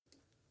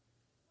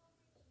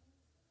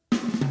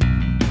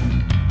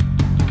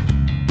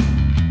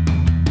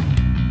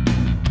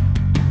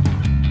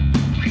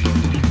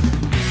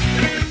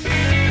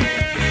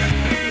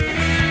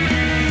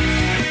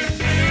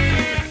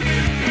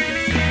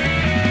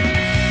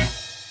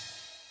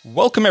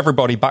Welcome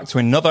everybody back to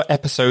another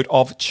episode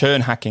of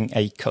Churn Hacking,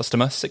 a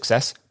customer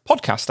success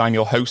podcast. I'm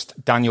your host,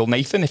 Daniel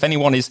Nathan. If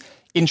anyone is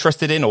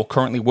interested in or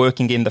currently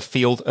working in the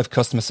field of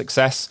customer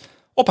success,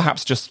 or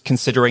perhaps just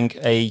considering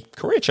a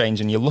career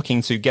change and you're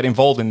looking to get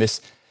involved in this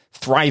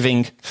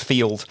thriving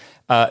field,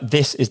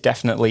 this is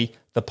definitely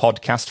the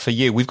podcast for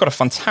you. We've got a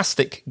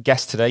fantastic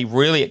guest today.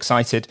 Really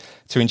excited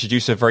to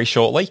introduce her very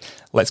shortly.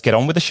 Let's get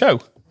on with the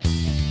show.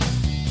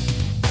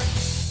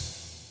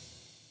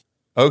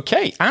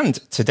 Okay, and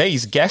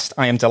today's guest,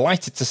 I am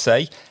delighted to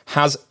say,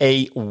 has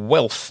a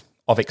wealth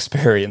of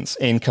experience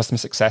in customer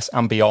success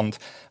and beyond.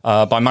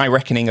 By my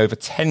reckoning, over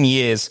 10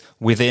 years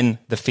within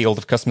the field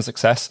of customer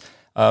success,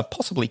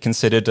 possibly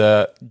considered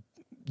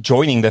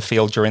joining the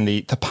field during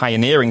the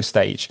pioneering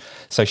stage.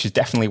 So she's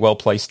definitely well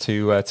placed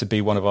to be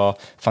one of our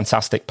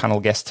fantastic panel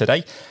guests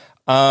today.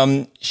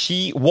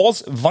 She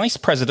was vice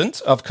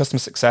president of customer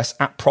success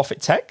at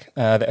Profit Tech,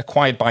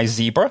 acquired by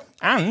Zebra,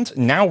 and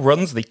now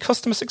runs the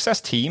customer success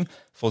team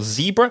for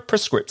Zebra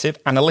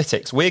Prescriptive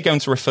Analytics. We're going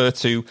to refer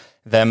to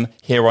them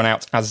here on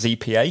out as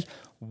ZPA.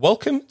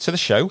 Welcome to the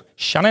show,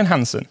 Shannon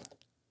Hansen.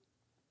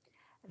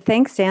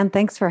 Thanks, Dan.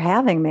 Thanks for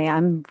having me.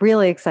 I'm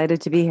really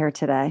excited to be here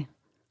today.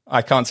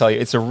 I can't tell you.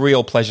 It's a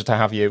real pleasure to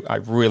have you. I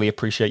really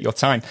appreciate your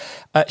time.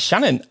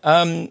 Shannon,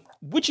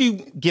 would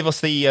you give us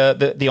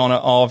the honor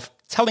of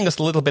telling us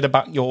a little bit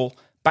about your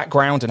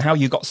background and how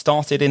you got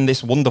started in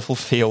this wonderful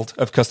field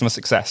of customer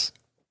success?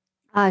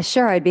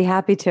 Sure, I'd be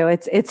happy to.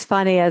 It's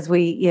funny as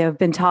we have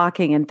been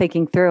talking and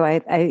thinking through.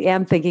 I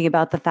am thinking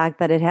about the fact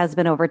that it has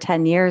been over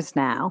 10 years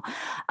now.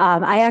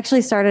 I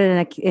actually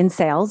started in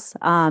sales,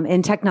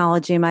 in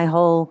technology, my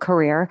whole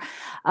career,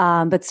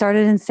 but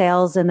started in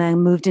sales and then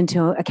moved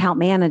into account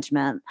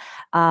management.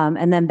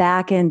 And then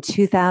back in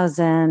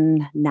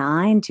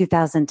 2009,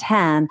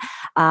 2010,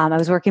 I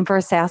was working for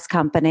a SaaS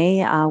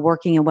company,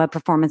 working in web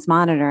performance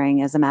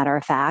monitoring, as a matter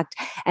of fact,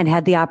 and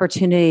had the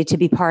opportunity to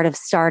be part of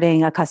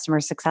starting a customer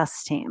success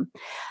team.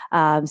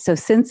 So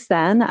since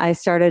then, I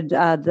started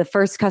the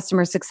first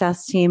customer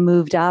success team,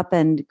 moved up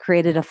and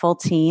created a full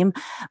team,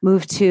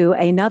 moved to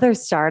another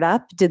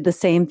startup, did the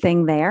same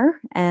thing there,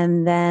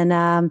 and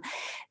then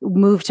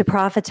moved to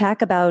Profit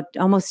Tech about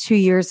almost 2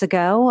 years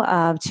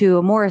ago to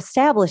a more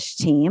established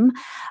team,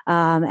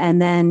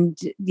 and then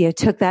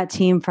took that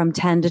team from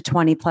 10 to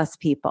 20 plus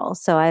people.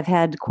 So I've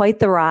had quite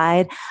the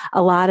ride,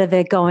 a lot of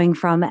it going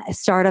from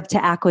startup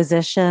to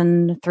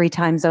acquisition 3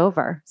 times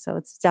over. So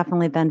it's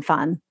definitely been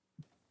fun.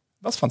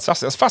 That's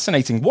fantastic. That's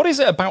fascinating. What is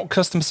it about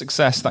customer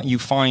success that you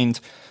find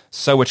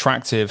so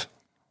attractive?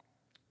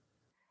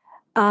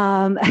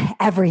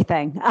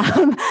 Everything.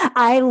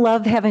 I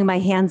love having my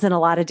hands in a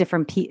lot of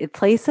different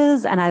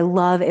places, and I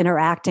love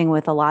interacting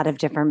with a lot of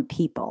different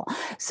people.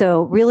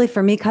 So really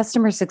for me,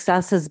 customer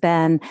success has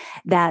been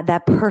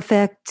that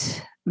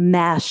perfect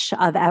mesh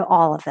of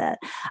all of it.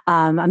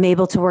 I'm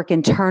able to work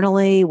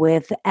internally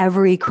with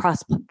every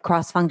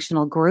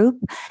cross-functional group,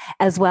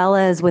 as well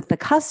as with the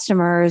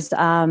customers,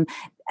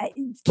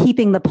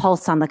 keeping the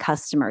pulse on the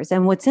customers.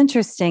 And what's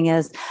interesting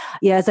is,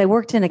 as I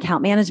worked in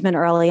account management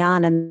early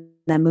on and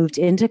then moved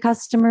into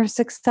customer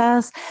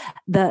success,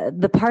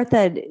 the part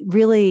that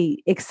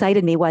really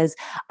excited me was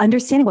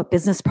understanding what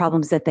business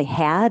problems that they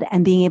had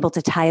and being able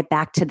to tie it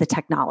back to the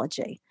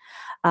technology.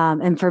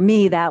 And for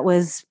me, that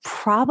was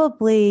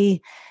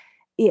probably,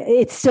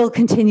 it still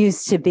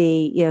continues to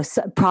be,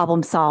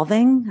 problem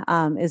solving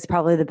is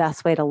probably the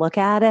best way to look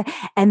at it.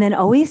 And then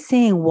always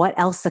seeing what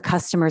else the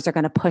customers are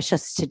going to push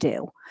us to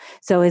do.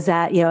 So is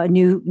that,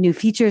 new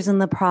features in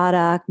the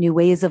product, new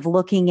ways of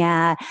looking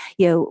at,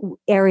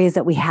 areas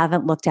that we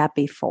haven't looked at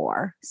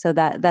before. So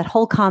that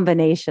whole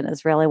combination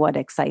is really what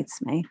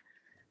excites me.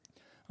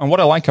 And what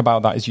I like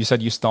about that is you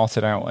said you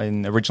started out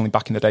originally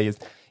back in the day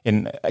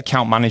in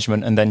account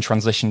management and then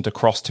transitioned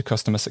across to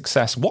customer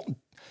success. What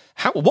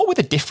were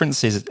the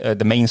differences,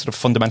 the main sort of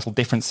fundamental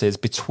differences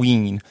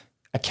between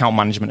account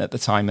management at the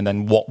time and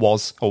then what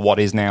was or what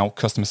is now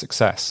customer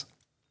success?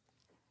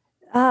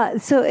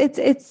 So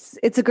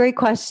it's a great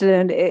question.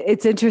 And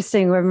it's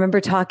interesting. I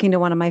remember talking to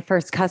one of my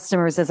first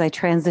customers as I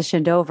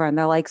transitioned over, and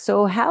they're like,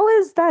 so how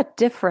is that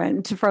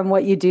different from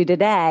what you do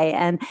today?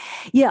 And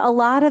a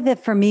lot of it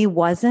for me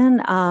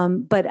wasn't,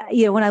 but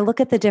when I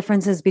look at the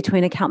differences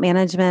between account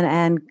management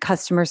and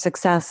customer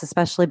success,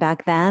 especially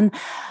back then,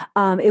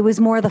 it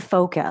was more the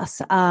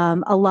focus.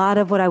 A lot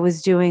of what I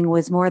was doing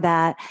was more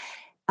that,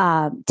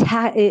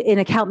 in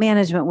account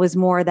management was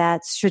more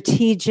that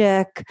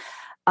strategic,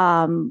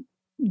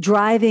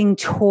 driving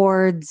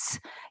towards,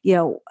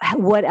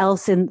 what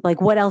else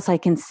I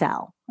can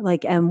sell,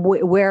 and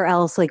where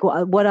else,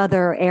 what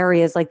other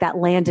areas, like that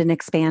land and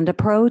expand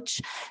approach.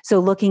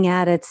 So looking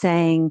at it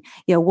saying,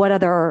 what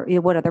other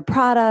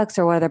products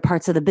or what other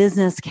parts of the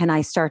business can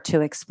I start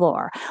to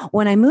explore?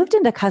 When I moved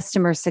into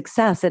customer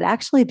success, it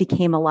actually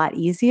became a lot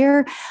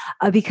easier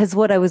because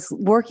what I was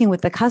working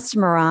with the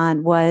customer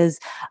on was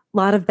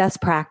lot of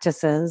best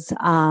practices,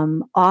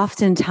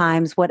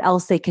 oftentimes what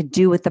else they could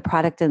do with the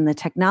product and the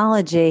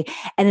technology.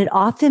 And it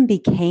often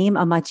became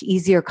a much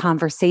easier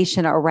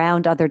conversation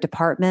around other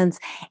departments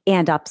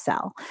and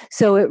upsell.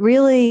 So it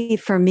really,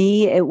 for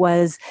me, it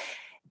was,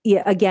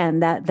 yeah, again,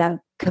 that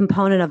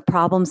component of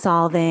problem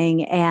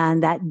solving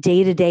and that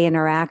day-to-day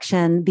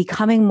interaction,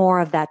 becoming more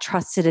of that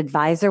trusted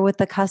advisor with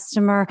the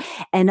customer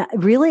and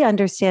really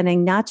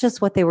understanding not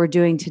just what they were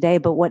doing today,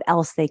 but what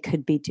else they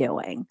could be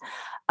doing.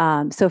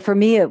 So for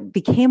me, it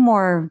became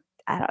more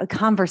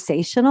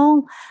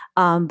conversational,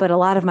 but a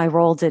lot of my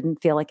role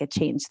didn't feel like it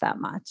changed that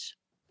much.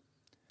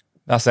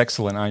 That's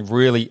excellent.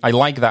 I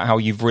like that, how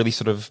you've really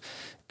sort of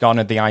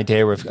garnered the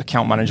idea of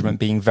account management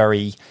being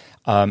very,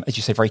 as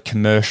you say, very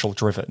commercial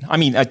driven. I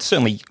mean, I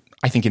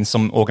think in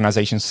some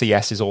organizations,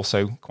 CS is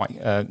also quite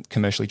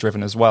commercially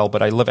driven as well.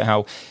 But I love it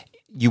how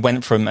you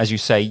went from, as you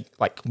say,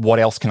 like, what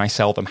else can I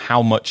sell them?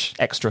 How much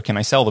extra can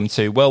I sell them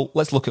to? Well,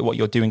 let's look at what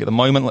you're doing at the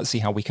moment. Let's see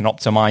how we can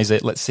optimize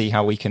it. Let's see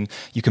how you can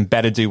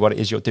better do what it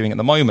is you're doing at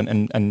the moment.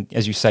 And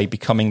as you say,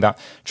 becoming that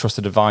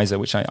trusted advisor,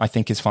 which I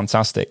think is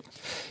fantastic.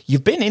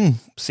 You've been in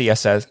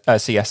CS,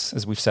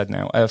 as we've said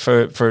now,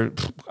 for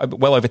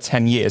well over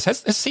 10 years. Has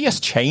CS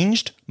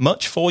changed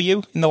much for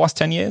you in the last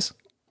 10 years?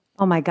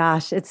 Oh my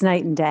gosh, it's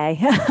night and day.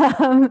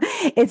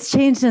 It's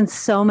changed in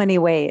so many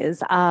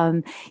ways.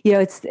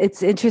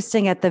 It's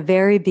interesting. At the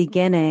very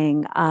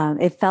beginning,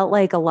 it felt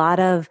like a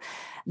lot of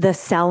the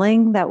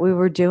selling that we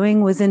were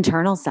doing was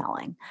internal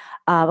selling.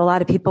 A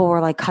lot of people were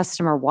like,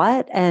 "Customer,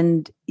 what?"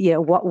 And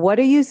what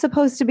are you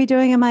supposed to be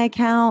doing in my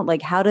account?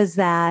 Like, how does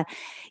that?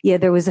 Yeah,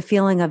 there was a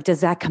feeling of,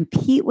 does that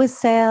compete with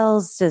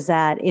sales?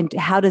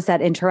 How does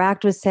that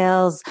interact with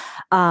sales?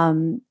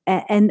 And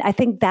I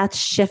think that's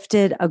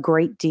shifted a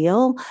great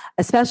deal,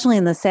 especially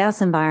in the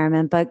SaaS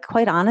environment. But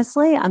quite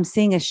honestly, I'm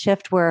seeing a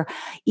shift where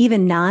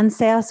even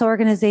non-SaaS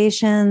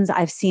organizations,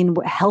 I've seen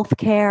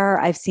healthcare,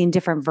 I've seen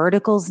different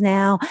verticals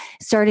now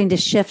starting to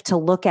shift to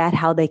look at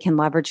how they can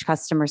leverage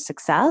customer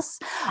success.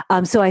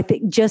 So I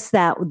think just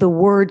that the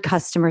word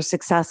customer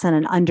success and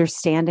an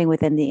understanding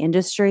within the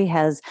industry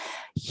has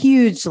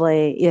had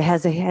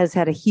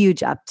a huge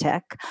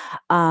uptick.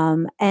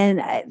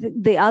 And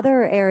the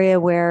other area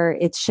where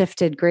it's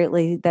shifted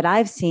greatly that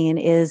I've seen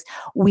is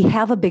we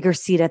have a bigger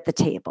seat at the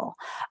table.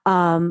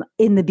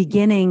 In the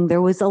beginning,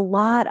 there was a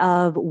lot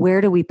of, where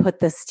do we put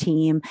this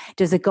team?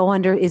 Does it go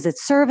under, is it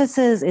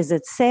services? Is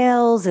it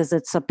sales? Is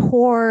it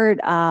support?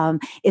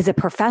 Is it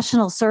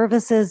professional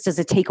services? Does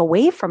it take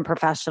away from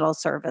professional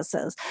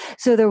services?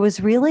 So there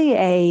was really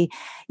a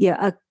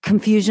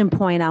confusion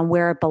point on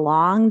where it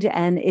belonged.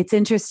 And it's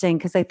interesting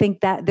because I think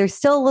that there's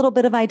still a little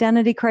bit of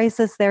identity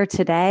crisis there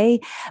today,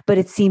 but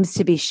it seems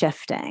to be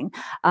shifting.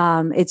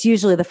 It's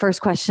usually the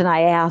first question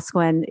I ask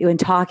when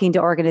talking to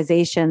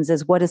organizations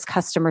is, what does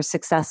customer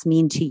success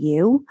mean to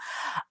you?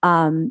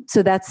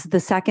 So that's the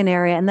second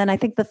area. And then I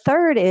think the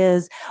third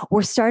is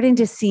we're starting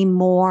to see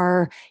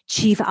more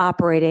chief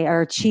operating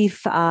or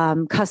chief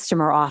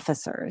customer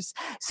officers.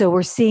 So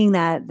we're seeing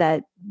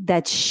that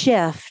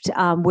shift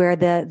where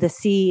the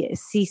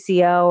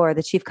CCO or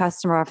the chief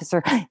customer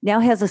officer now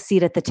has a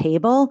seat at the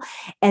table.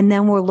 And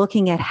then we're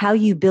looking at how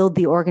you build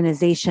the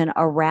organization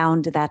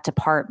around that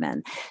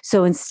department.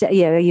 So instead,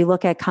 you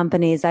look at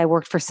companies. I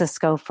worked for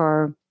Cisco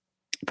for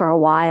a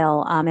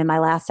while in my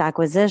last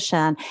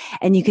acquisition,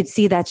 and you could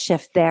see that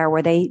shift there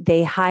where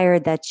they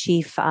hired that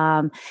chief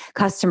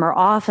customer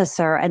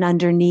officer, and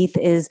underneath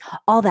is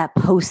all that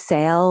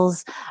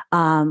post-sales,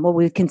 what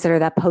we would consider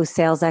that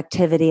post-sales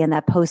activity and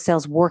that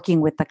post-sales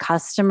working with the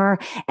customer,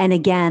 and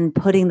again,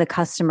 putting the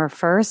customer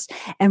first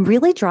and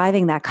really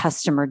driving that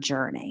customer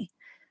journey.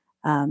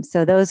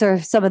 So those are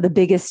some of the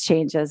biggest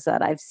changes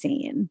that I've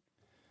seen.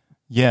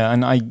 Yeah,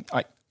 and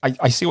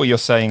I see what you're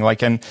saying.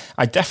 And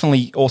I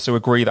definitely also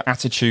agree that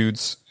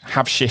attitudes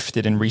have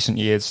shifted in recent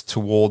years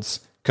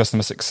towards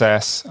customer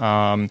success.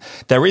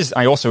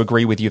 I also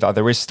agree with you that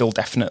there is still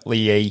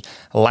definitely a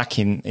lack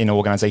in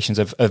organizations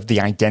of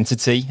the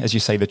identity, as you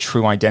say, the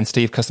true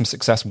identity of customer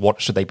success. What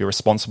should they be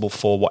responsible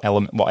for? What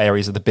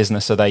areas of the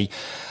business are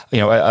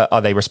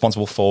they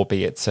responsible for?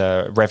 Be it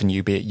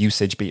revenue, be it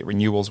usage, be it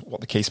renewals, what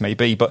the case may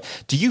be. But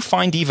do you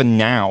find even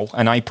now,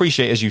 and I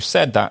appreciate, as you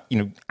said, that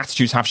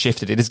attitudes have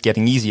shifted, it is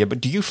getting easier, but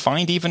do you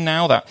find even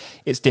now that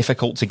it's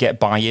difficult to get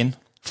buy-in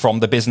from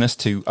the business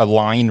to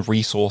align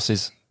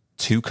resources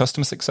to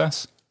customer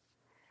success?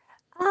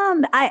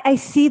 I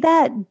see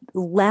that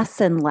less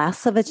and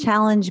less of a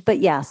challenge, but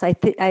yes, I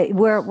think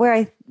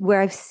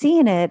where I've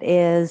seen it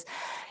is,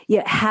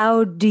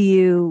 how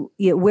do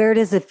where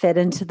does it fit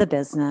into the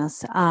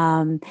business?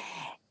 And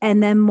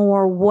then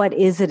more, what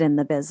is it in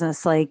the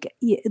business? Like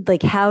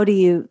how do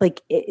you,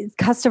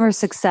 customer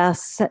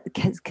success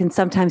can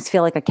sometimes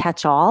feel like a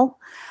catch-all.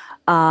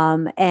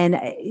 So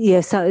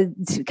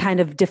kind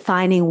of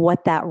defining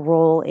what that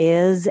role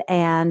is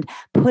and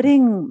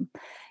putting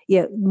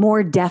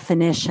more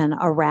definition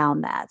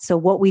around that. So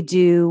what we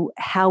do,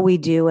 how we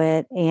do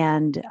it,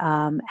 and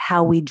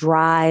how we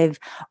drive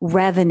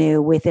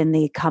revenue within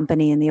the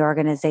company and the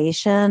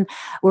organization,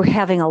 we're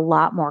having a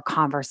lot more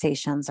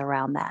conversations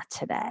around that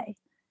today.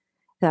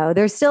 So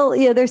there's still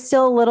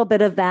a little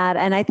bit of that.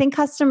 And I think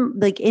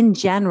like in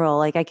general,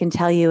 like I can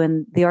tell you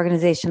in the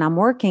organization I'm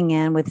working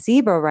in with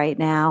Zebra right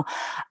now,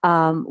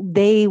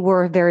 they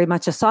were very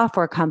much a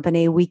software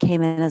company. We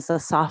came in as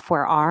a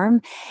software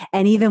arm.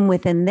 And even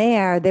within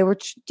there, they were,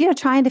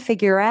 trying to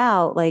figure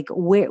out like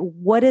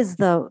what is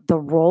the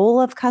role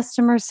of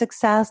customer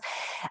success.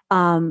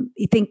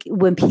 You think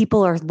when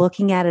people are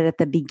looking at it at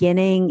the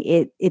beginning,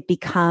 it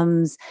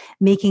becomes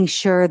making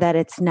sure that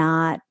it's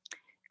not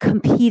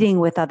competing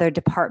with other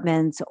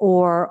departments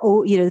or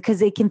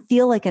because it can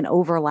feel like an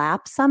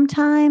overlap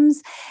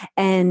sometimes.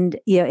 And,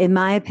 in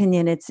my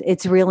opinion,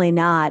 it's really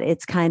not.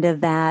 It's kind of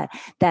that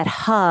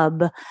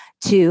hub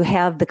to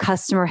have the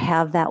customer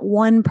have that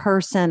one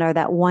person or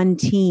that one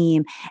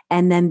team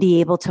and then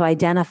be able to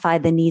identify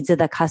the needs of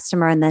the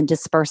customer and then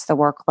disperse the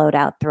workload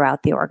out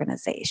throughout the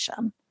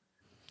organization.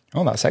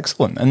 Oh, that's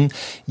excellent. And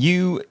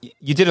you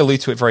did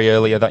allude to it very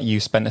earlier that you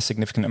spent a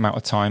significant amount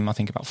of time, I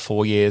think about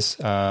 4 years,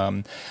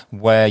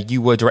 where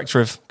you were Director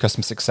of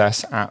Customer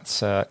Success at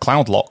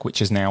CloudLock, which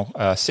is now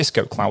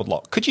Cisco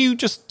CloudLock. Could you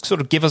just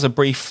sort of give us a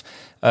brief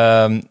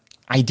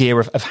idea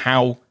of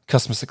how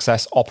customer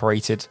success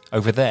operated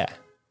over there?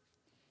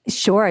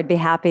 Sure, I'd be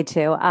happy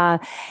to.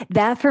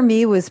 That for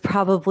me was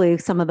probably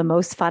some of the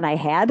most fun I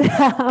had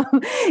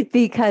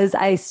because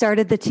I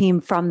started the team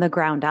from the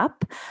ground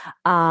up,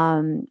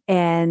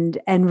 and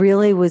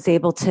really was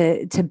able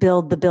to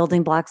build the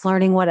building blocks,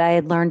 learning what I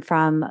had learned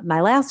from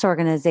my last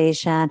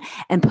organization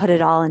and put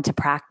it all into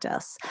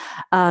practice.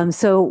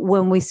 So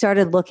when we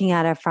started looking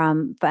at it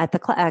at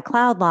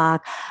CloudLock,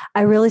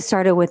 I really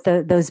started with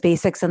those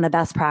basics and the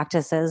best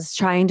practices,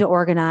 trying to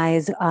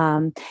organize,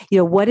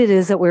 what it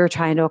is that we were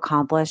trying to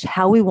accomplish,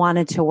 how we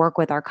wanted to work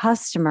with our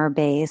customer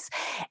base,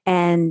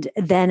 and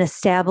then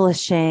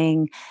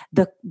establishing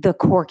the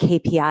core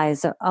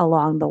KPIs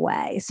along the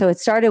way. So it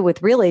started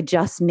with really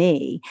just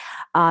me,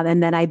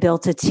 and then I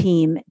built a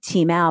team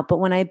out. But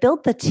when I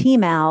built the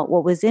team out,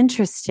 what was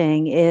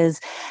interesting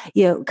is,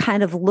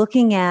 kind of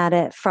looking at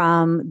it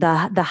from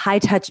the high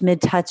touch,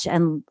 mid touch,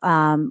 and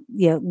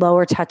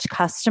lower touch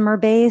customer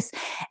base,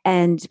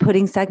 and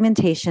putting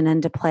segmentation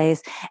into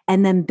place,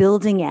 and then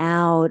building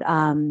out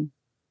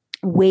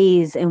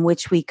ways in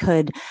which we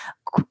could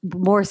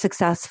more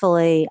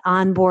successfully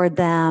onboard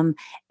them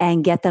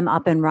and get them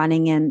up and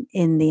running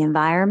in the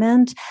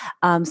environment.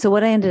 So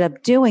what I ended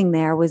up doing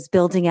there was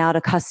building out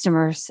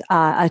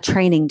a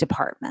training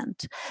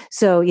department.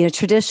 So,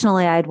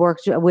 traditionally I'd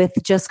worked with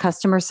just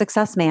customer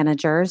success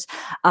managers,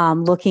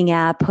 looking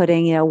at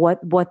putting,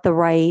 what the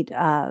right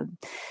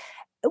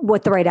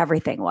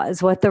everything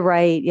was, what the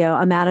right,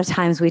 amount of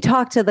times we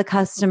talk to the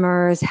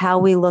customers, how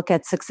we look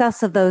at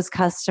success of those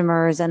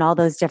customers and all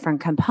those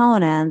different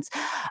components.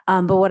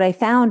 But what I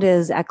found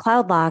is at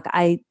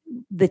CloudLock,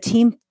 the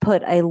team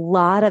put a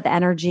lot of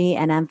energy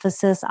and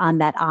emphasis on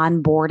that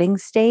onboarding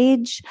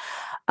stage,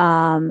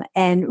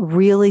 and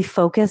really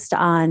focused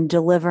on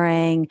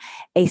delivering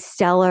a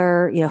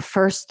stellar,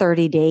 first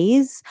 30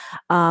 days,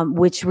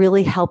 which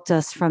really helped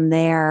us from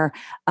there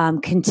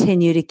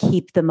continue to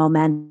keep the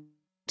momentum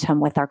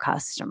with our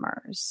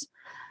customers.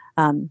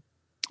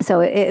 So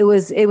it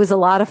was a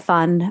lot of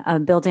fun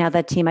building out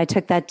that team. I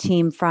took that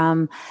team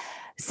from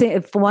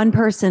 1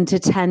 person to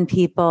 10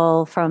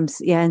 people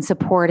and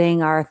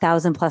supporting our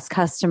 1,000+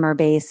 customer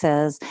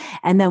bases.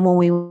 And then when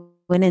we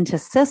went into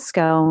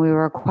Cisco and we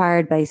were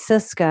acquired by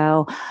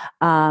Cisco,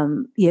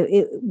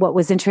 what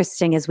was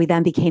interesting is we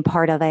then became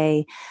part of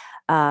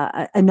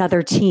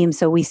another team.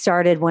 So we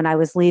started when I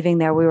was leaving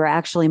there, we were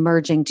actually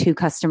merging 2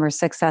 customer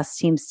success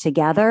teams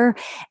together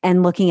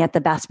and looking at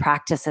the best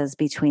practices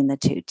between the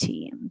 2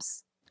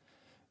 teams.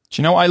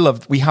 Do you know,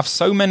 we have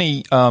so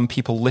many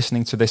people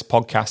listening to this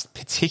podcast,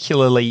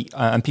 particularly,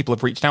 and people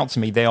have reached out to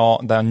me.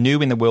 They're new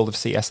in the world of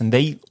CS, and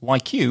they,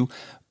 like you,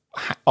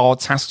 are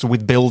tasked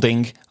with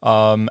building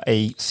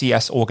a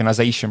CS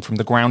organization from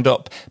the ground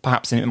up.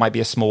 Perhaps it might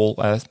be a small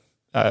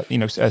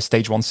a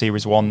stage 1,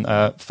 series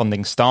 1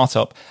 funding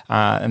startup,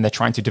 and they're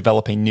trying to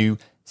develop a new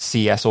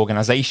CS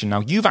organization. Now,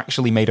 you've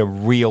actually made a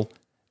real,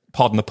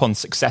 pardon the pun,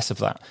 success of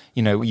that.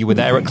 You were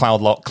there at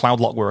CloudLock.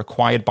 CloudLock were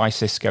acquired by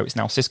Cisco. It's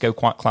now Cisco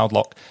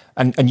CloudLock,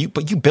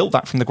 but you built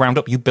that from the ground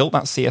up. You built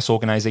that CS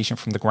organization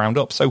from the ground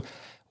up. So,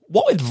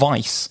 what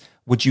advice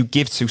would you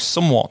give to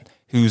someone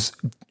who's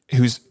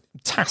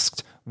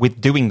tasked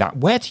with doing that?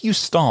 Where do you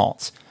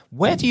start?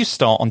 Where do you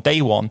start on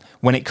day one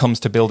when it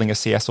comes to building a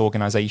CS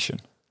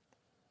organization?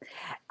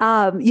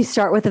 You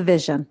start with a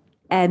vision,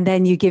 and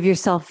then you give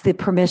yourself the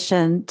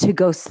permission to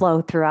go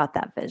slow throughout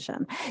that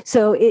vision.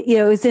 So,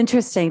 it's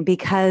interesting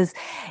because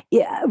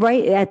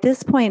right at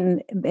this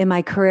point in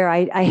my career,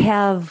 I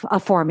have a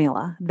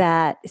formula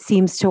that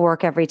seems to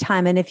work every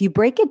time. And if you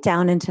break it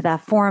down into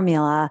that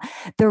formula,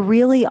 there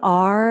really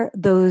are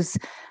those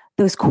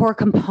those core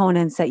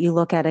components that you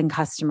look at in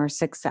customer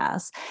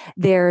success.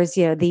 There's,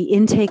 the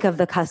intake of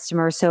the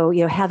customer. So,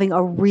 having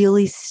a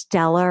really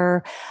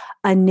stellar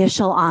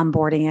initial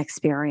onboarding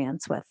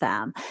experience with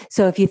them.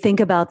 So if you think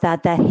about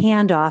that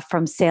handoff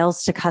from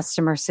sales to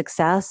customer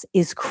success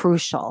is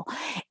crucial.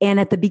 And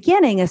at the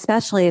beginning,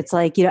 especially, it's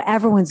like,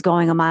 everyone's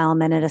going a mile a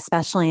minute,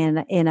 especially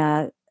in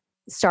a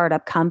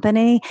startup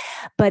company.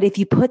 But if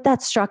you put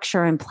that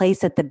structure in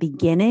place at the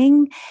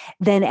beginning,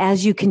 then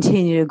as you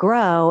continue to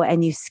grow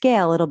and you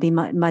scale, it'll be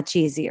much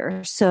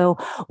easier. So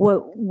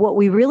what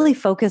we really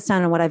focused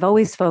on, and what I've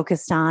always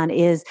focused on,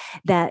 is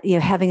that,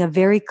 having a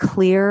very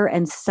clear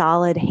and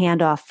solid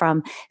handoff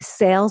from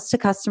sales to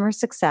customer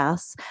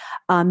success,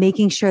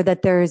 making sure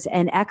that there's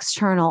an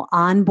external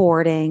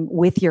onboarding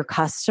with your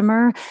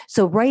customer.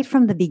 So right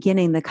from the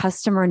beginning, the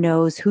customer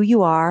knows who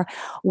you are,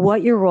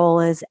 what your role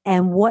is,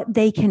 and what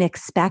they can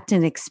expect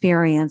and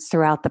experience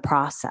throughout the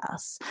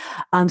process.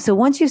 So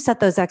once you set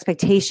those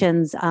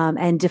expectations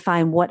and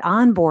define what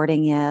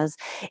onboarding is,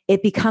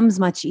 it becomes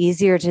much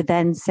easier to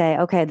then say,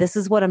 okay, this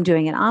is what I'm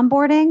doing in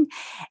onboarding,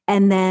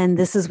 and then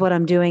this is what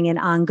I'm doing in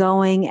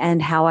ongoing,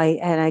 and how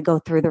I go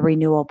through the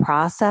renewal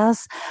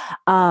process.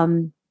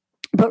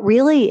 But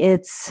really,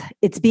 it's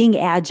being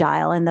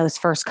agile in those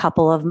first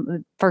couple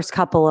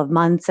of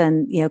months,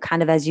 and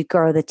kind of as you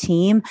grow the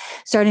team,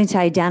 starting to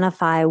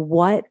identify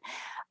what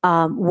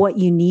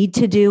you need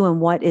to do and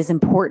what is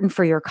important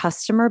for your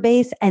customer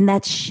base. And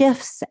that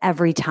shifts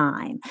every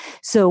time.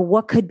 So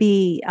what could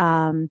be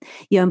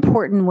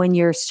important when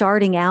you're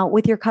starting out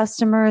with your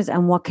customers,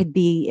 and what could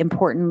be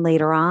important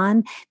later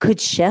on could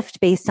shift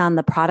based on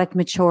the product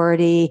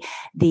maturity,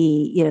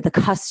 the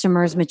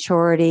customer's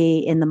maturity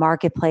in the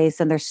marketplace.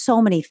 And there's so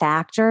many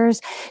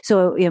factors.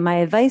 So my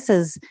advice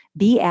is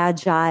be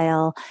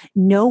agile,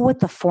 know what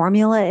the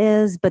formula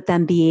is, but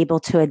then be able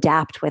to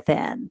adapt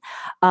within.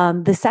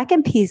 The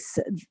second piece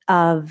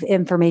of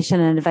information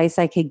and advice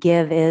I could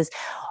give is,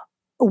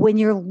 when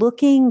you're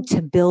looking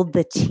to build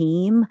the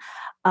team,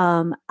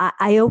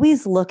 I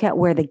always look at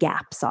where the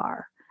gaps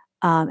are.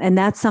 And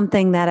that's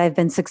something that I've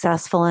been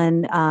successful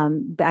in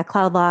at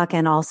CloudLock,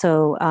 and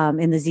also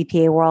in the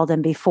ZPA world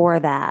and before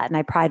that. And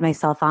I pride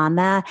myself on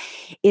that,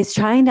 is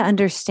trying to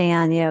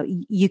understand,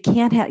 you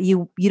can't have,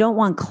 you don't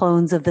want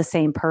clones of the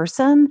same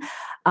person.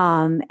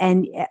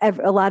 And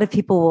a lot of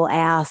people will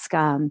ask,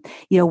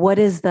 what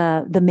is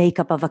the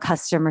makeup of a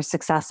customer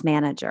success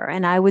manager?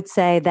 And I would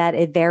say that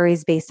it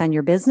varies based on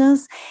your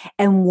business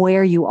and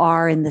where you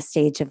are in the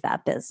stage of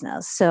that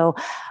business. So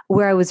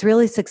where I was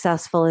really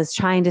successful is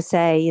trying to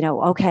say,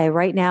 okay,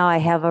 right now I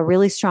have a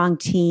really strong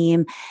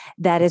team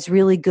that is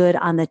really good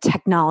on the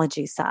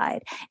technology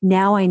side.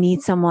 Now I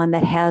need someone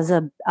that has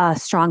a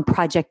strong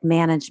project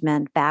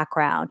management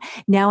background.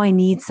 Now I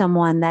need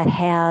someone that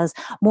has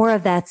more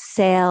of that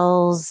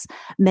sales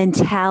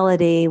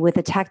mentality with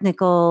a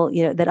technical,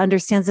 that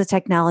understands the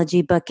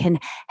technology, but can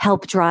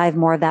help drive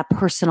more of that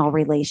personal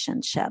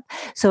relationship.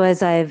 So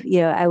as I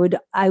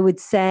would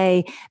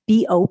say,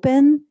 be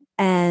open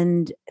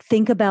and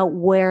think about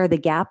where the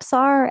gaps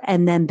are,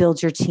 and then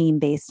build your team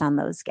based on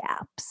those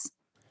gaps.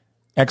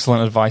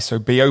 Excellent advice. So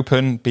be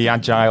open, be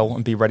agile,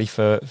 and be ready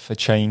for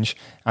change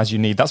as you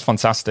need. That's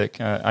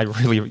fantastic. I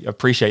really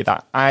appreciate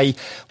that. I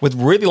would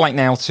really like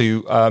now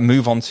to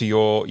move on to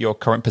your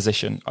current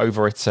position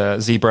over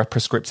at Zebra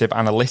Prescriptive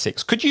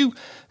Analytics. Could you,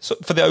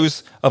 for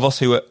those of us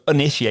who are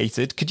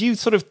uninitiated, could you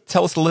sort of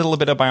tell us a little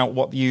bit about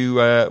what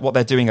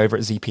they're doing over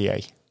at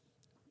ZPA?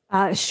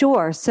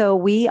 Sure. So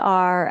we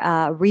are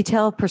a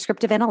retail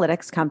prescriptive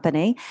analytics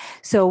company.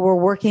 So we're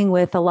working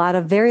with a lot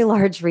of very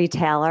large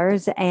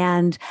retailers,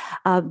 and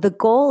the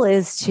goal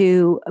is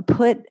to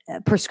put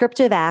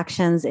prescriptive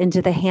actions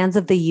into the hands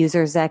of the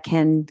users that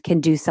can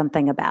do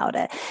something about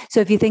it. So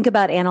if you think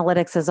about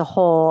analytics as a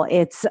whole,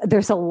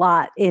 there's a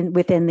lot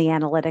within the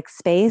analytics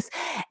space,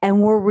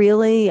 and we're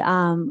really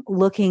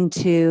looking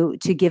to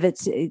give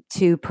it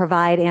to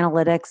provide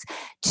analytics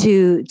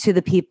to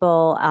the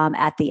people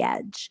at the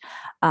edge.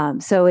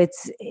 So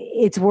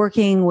it's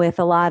working with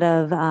a lot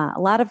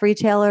of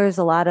retailers,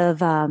 a lot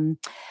of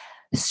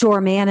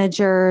store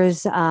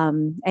managers,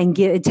 and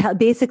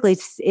basically,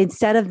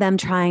 instead of them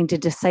trying to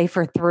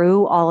decipher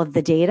through all of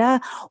the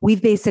data,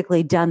 we've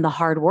basically done the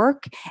hard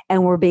work,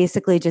 and we're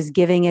basically just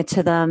giving it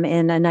to them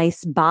in a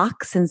nice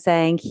box and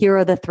saying, here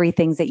are the 3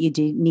 things that you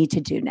need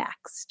to do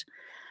next.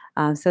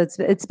 So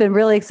it's been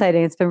really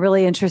exciting. It's been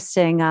really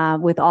interesting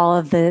with all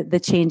of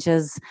the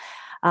changes,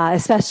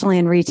 especially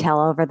in retail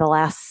over the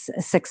last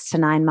 6 to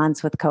 9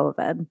 months with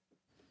COVID.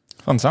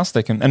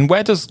 Fantastic. And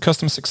where does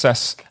customer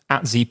success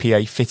at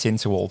ZPA fit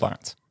into all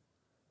that?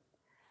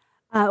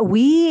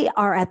 We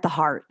are at the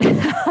heart.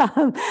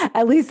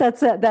 At least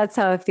that's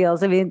how it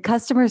feels. I mean,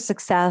 customer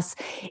success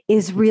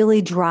is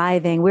really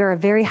driving. We're a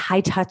very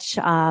high touch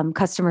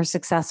customer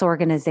success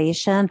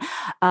organization.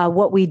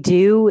 What we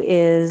do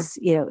is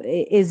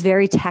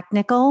very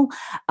technical,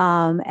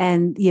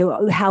 and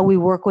how we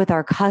work with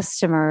our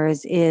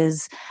customers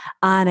is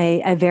on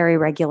a very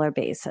regular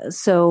basis.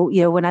 So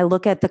when I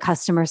look at the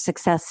customer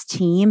success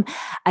team,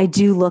 I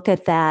do look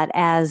at that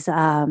as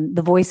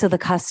the voice of the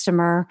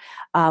customer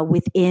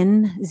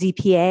within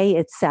ZPA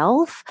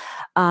itself,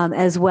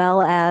 as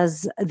well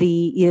as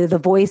the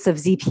voice of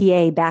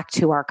ZPA back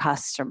to our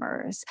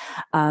customers.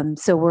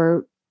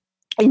 So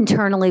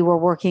internally, we're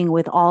working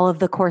with all of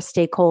the core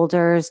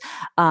stakeholders,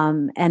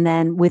 and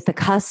then with the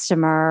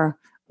customer,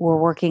 we're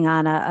working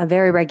on a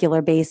very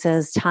regular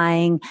basis,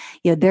 tying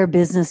their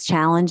business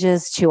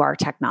challenges to our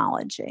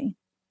technology.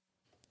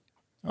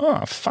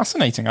 Oh,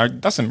 fascinating.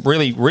 That's some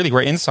really, really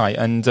great insight.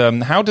 And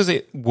how does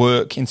it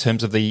work in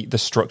terms of the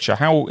structure?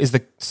 How is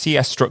the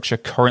CS structure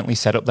currently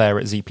set up there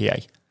at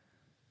ZPA?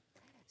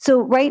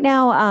 So right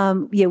now,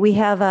 we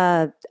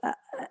have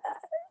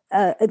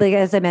like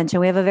as I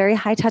mentioned, we have a very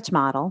high touch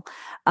model.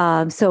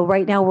 So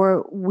right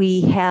now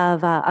we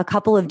have a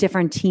couple of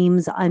different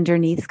teams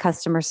underneath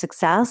customer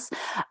success.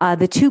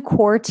 The two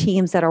core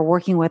teams that are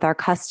working with our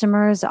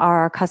customers are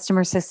our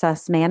customer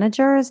success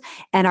managers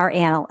and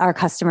our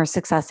customer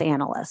success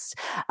analysts.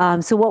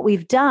 So what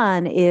we've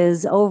done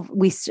is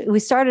we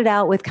started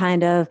out with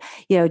kind of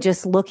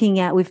just looking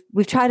at we've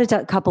tried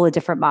a couple of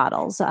different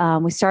models.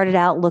 We started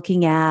out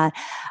looking at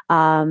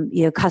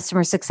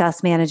customer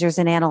success managers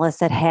and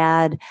analysts that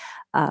had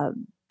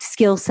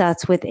skill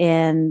sets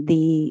within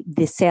the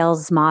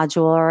sales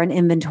module or an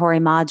inventory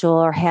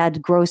module, or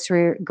had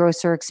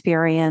grocer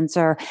experience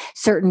or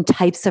certain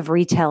types of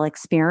retail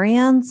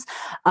experience.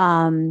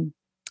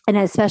 And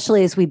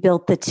especially as we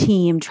built the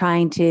team,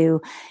 trying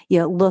to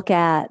look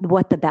at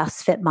what the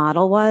best fit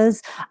model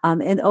was.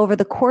 And over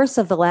the course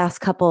of the last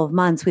couple of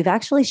months, we've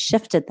actually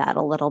shifted that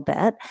a little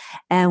bit,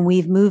 and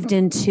we've moved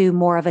into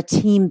more of a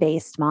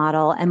team-based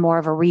model and more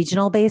of a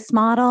regional-based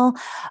model,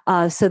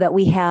 so that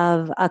we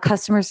have a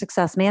customer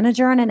success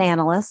manager and an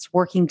analyst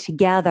working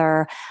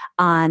together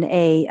on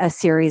a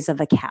series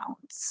of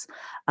accounts.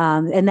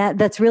 And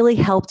that's really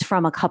helped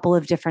from a couple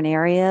of different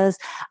areas.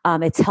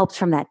 It's helped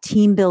from that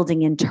team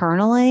building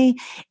internally.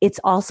 It's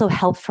also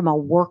helped from a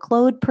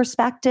workload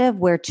perspective,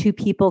 where two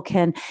people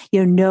can,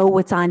 know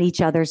what's on each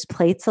other's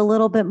plates a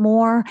little bit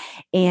more,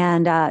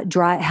 and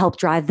help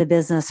drive the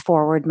business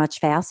forward much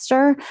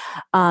faster.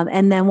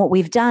 And then what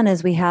we've done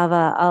is we have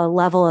a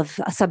level of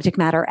subject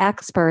matter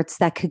experts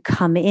that could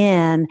come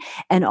in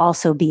and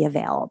also be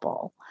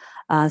available.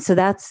 So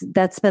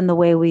that's been the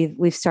way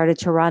we've started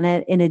to run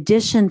it. In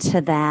addition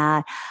to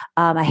that,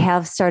 I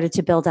have started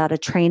to build out a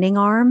training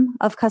arm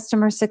of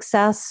customer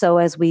success. So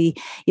as we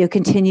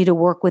continue to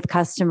work with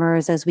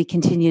customers, as we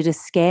continue to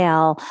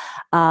scale,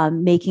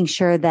 making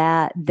sure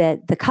that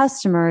the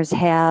customers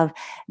have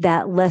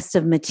that list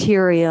of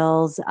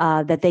materials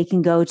that they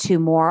can go to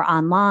more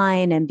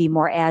online and be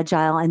more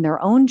agile in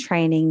their own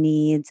training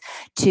needs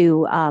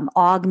to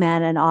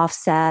augment and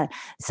offset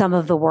some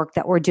of the work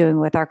that we're doing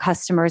with our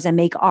customers, and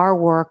make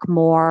our work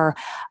more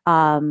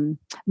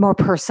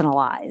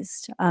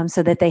personalized,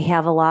 so that they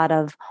have a lot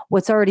of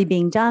what's already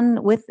being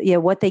done with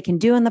what they can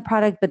do in the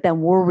product, but then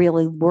we're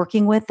really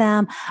working with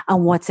them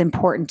on what's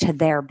important to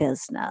their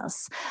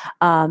business.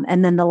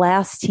 And then the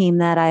last team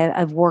that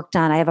I've worked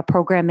on, I have a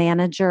program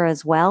manager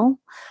as well.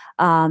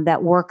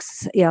 That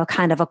works,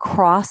 kind of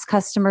across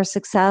customer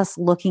success,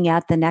 looking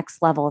at the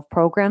next level of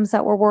programs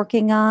that we're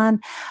working on.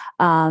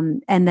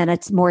 And then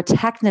it's more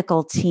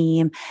technical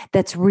team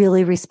that's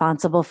really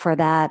responsible for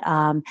that,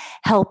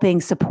 helping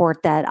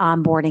support that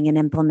onboarding and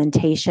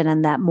implementation,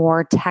 and that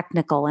more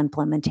technical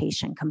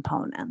implementation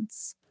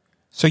components.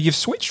 So you've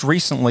switched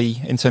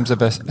recently in terms of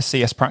a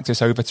CS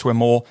practice over to a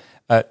more,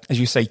 as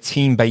you say,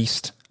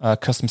 team-based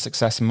customer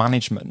success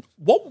management.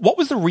 What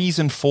was the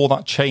reason for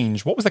that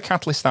change? What was the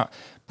catalyst that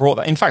brought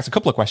that? In fact, a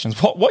couple of questions.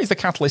 What is the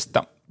catalyst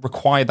that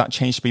required that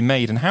change to be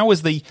made? And how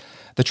has the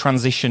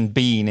transition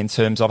been in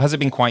terms of, has it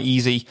been quite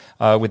easy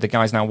with the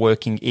guys now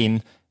working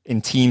in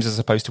teams as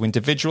opposed to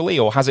individually?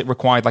 Or has it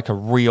required like a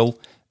real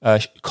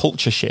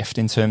culture shift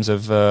in terms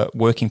of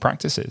working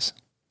practices?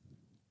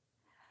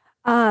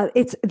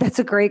 That's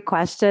a great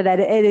question,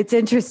 and it's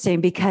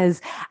interesting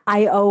because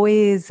I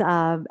always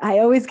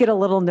get a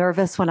little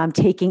nervous when I'm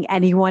taking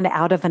anyone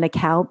out of an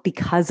account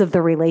because of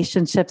the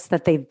relationships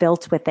that they've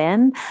built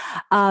within.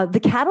 The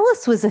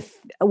catalyst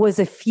was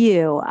a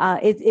few.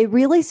 It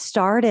really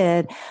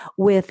started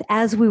with,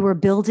 as we were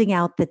building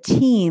out the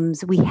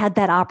teams, we had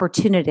that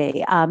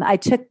opportunity.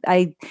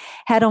 I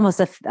had almost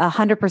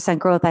 100%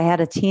 growth. I had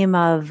a team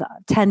of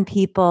 10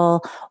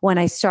 people when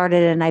I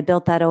started, and I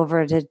built that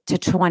over to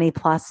 20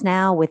 plus now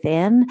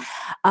within.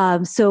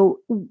 So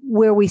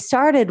where we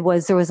started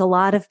was there was a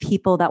lot of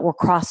people that were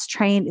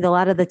cross-trained. A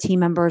lot of the team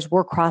members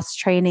were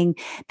cross-training.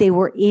 They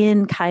were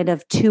in kind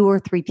of 2 or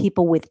 3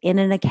 people within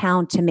an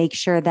account to make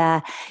sure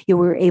that you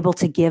were able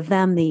to give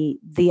them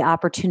the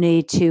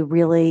opportunity to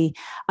really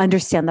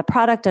understand the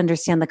product,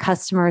 understand the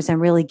customers, and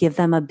really give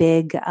them a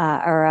big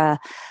or a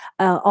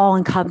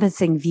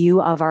all-encompassing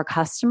view of our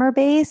customer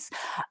base.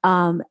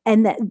 And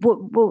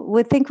what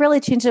I think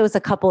really changed it was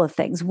a couple of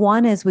things.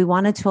 One is we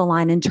wanted to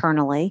align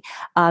internally.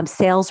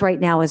 Sales right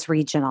now is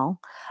regional.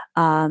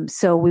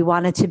 So we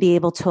wanted to be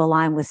able to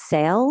align with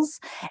sales.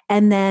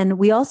 And then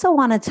we also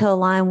wanted to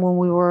align when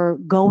we were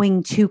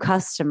going to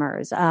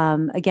customers.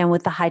 Again,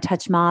 with the high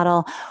touch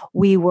model,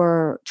 we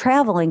were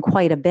traveling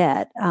quite a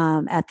bit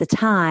at the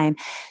time.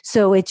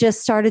 So it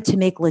just started to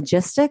make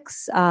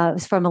logistics,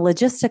 from a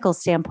logistical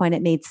standpoint,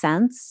 it made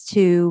sense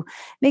to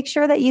make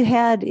sure that you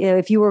had,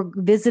 if you were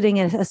visiting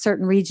a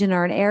certain region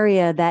or an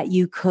area, that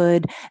you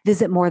could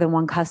visit more than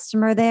one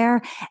customer there.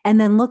 And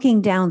then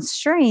looking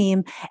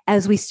downstream,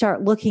 as we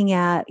start looking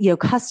at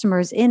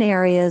customers in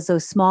areas,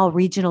 those small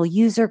regional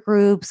user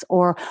groups,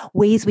 or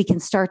ways we can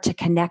start to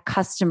connect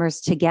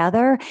customers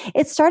together,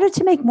 it started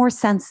to make more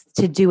sense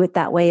to do it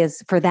that way,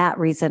 as for that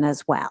reason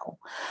as well.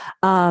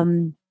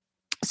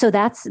 So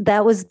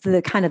that was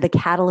the kind of the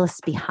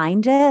catalyst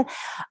behind it.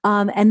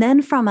 And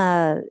then from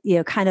a,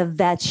 kind of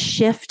that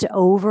shift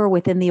over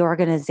within the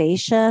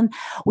organization,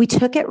 we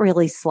took it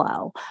really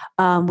slow.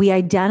 We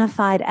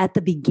identified at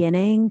the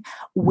beginning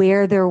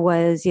where there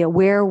was,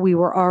 where we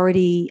were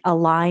already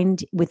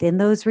aligned within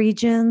those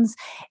regions,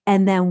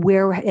 and then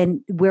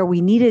where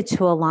we needed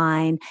to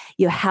align,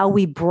 how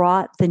we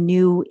brought the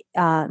new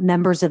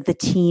members of the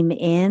team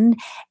in,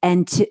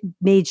 and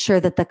made sure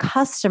that the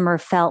customer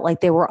felt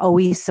like they were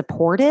always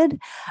supported.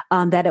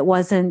 That it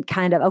wasn't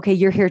kind of, okay,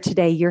 you're here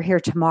today, you're here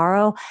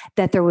tomorrow,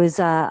 that there was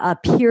a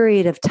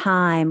period of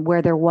time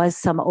where there was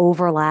some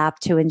overlap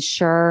to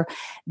ensure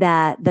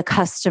that the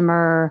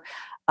customer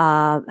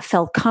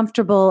felt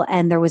comfortable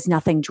and there was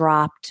nothing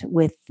dropped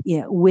with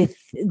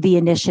the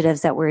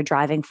initiatives that we're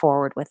driving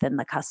forward within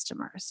the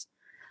customers.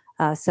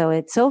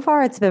 So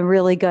far it's been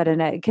really good,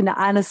 and I can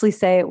honestly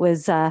say it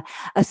was a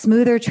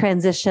smoother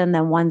transition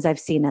than ones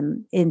I've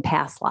seen in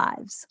past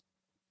lives.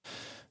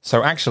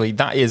 So actually,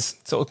 that is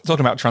talking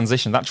about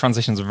transition. That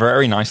transitions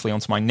very nicely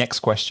onto my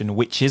next question,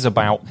 which is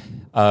about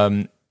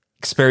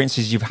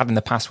experiences you've had in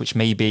the past, which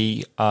may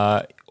be,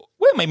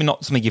 maybe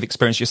not something you've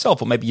experienced yourself,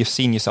 but maybe you've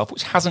seen yourself,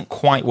 which hasn't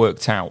quite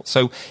worked out.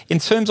 So in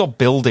terms of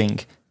building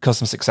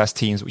customer success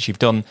teams, which you've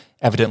done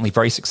evidently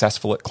very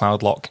successful at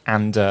CloudLock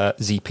and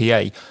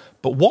ZPA,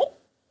 but what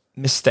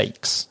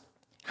mistakes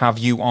have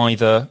you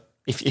either,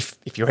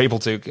 if you're able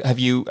to, have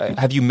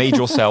you made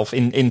yourself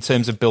in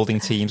terms of building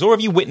teams, or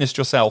have you witnessed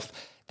yourself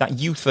that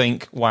you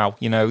think, wow,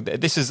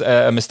 this is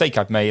a mistake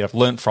I've made, I've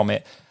learned from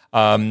it,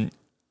 and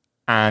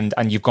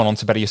you've gone on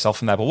to better yourself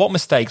from there. But what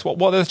mistakes,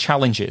 what are the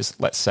challenges,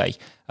 let's say,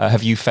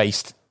 have you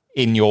faced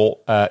in your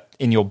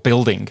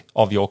building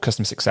of your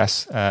customer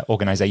success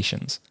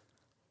organizations?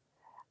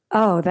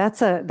 Oh,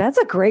 that's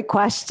a great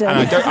question.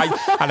 And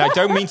I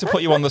don't mean to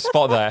put you on the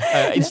spot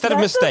there. Instead of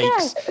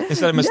mistakes,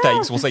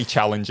 we'll say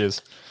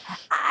challenges.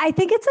 I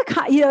think it's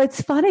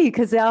it's funny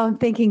because now I'm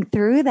thinking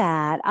through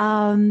that.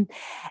 And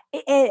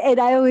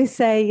I always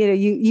say,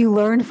 you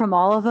learn from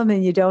all of them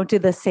and you don't do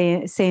the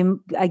same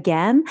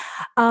again.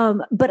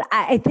 But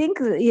I think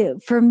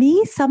for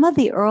me, some of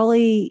the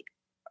early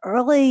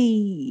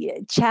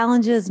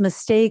challenges,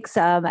 mistakes,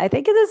 I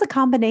think it is a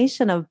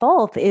combination of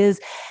both, is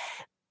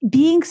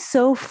being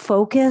so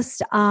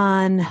focused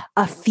on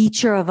a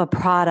feature of a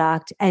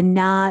product and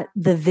not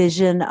the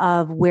vision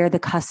of where the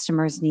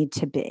customers need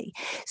to be.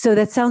 So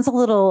that sounds a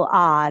little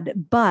odd,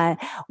 but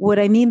what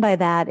I mean by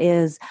that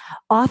is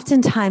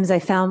oftentimes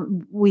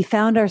we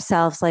found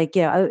ourselves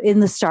in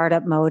the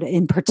startup mode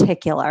in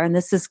particular, and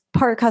this is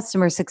part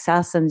customer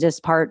success and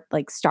just part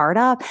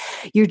startup.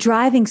 You're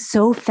driving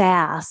so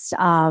fast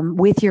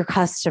with your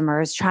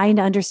customers, trying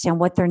to understand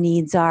what their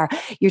needs are.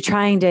 You're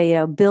trying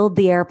to build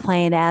the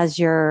airplane as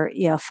you're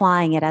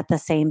flying it at the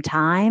same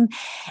time.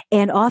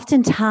 And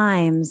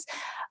oftentimes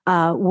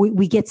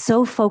we get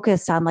so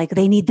focused on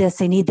they need this,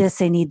 they need this,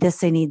 they need this,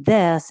 they need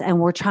this. And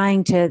we're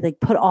trying to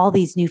put all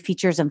these new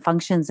features and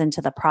functions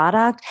into the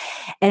product.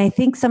 And I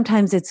think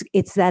sometimes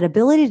it's that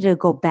ability to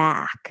go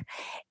back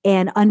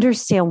and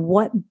understand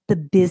what the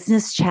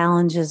business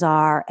challenges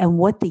are and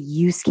what the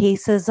use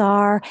cases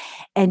are,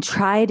 and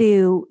try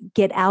to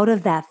get out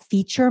of that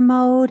feature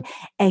mode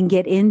and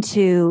get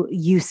into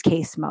use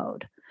case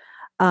mode.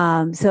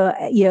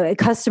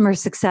 Customer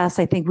success,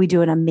 I think we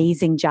do an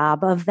amazing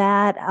job of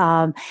that.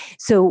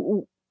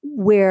 So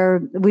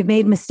where we've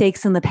made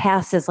mistakes in the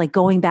past is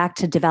going back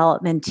to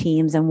development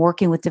teams and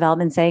working with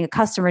development, saying a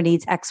customer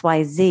needs X,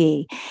 Y,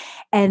 Z.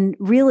 And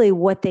really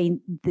what they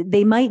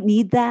might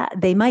need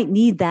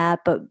that,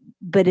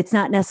 but it's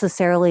not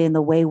necessarily in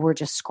the way we're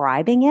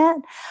describing it.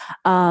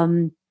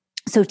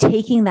 So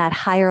taking that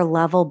higher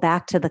level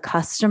back to the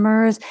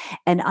customers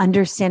and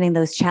understanding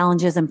those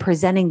challenges and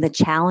presenting the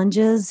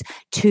challenges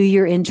to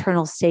your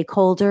internal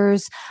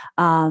stakeholders,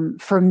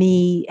 for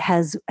me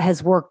has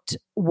worked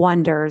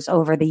wonders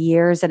over the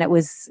years. And it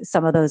was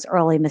some of those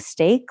early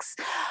mistakes.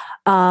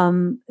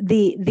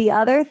 The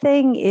other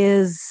thing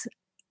is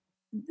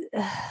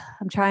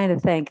I'm trying to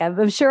think.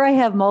 I'm sure I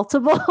have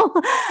multiple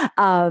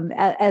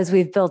as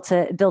we've built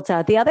out.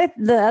 The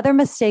other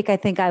mistake I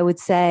think I would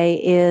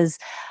say is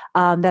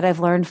that I've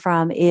learned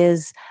from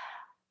is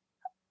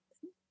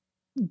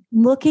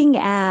looking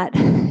at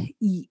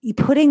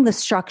putting the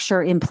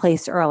structure in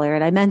place earlier.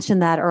 And I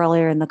mentioned that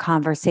earlier in the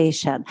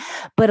conversation.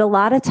 But a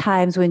lot of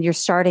times when you're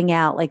starting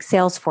out, like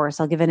Salesforce,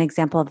 I'll give an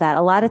example of that.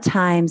 A lot of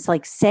times,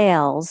 like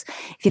sales,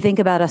 if you think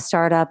about a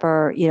startup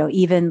or,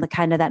 even the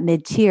kind of that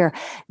mid-tier,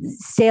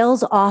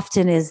 sales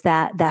often is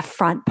that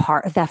front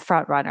part, that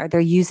front runner. They're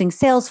using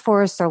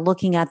Salesforce, they're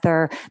looking at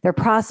their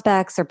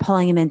prospects, they're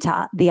pulling them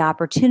into the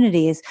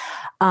opportunities.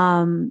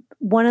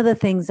 One of the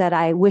things that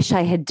I wish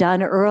I had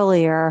done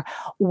earlier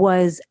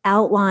was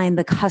outline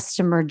the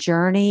customer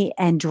journey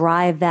and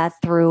drive that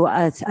through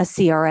a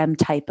CRM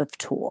type of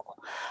tool.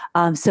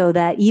 So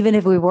that even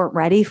if we weren't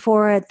ready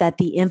for it, that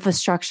the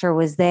infrastructure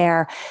was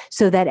there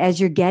so that as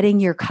you're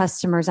getting your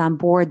customers on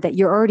board, that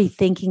you're already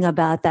thinking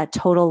about that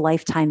total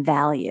lifetime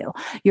value.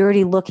 You're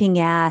already looking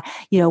at,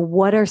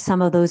 what are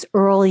some of those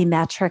early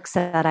metrics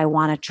that I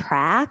want to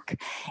track,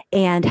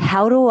 and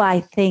how do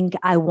I think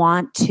I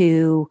want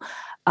to,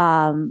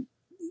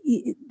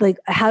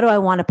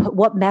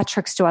 what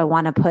metrics do I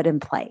want to put in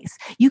place?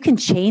 You can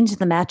change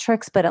the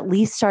metrics, but at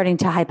least starting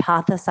to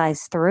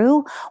hypothesize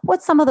through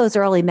what some of those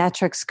early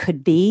metrics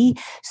could be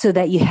so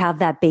that you have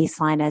that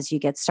baseline as you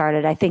get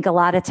started. I think a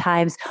lot of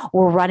times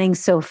we're running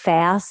so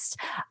fast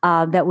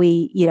that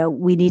we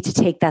need to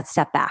take that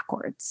step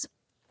backwards.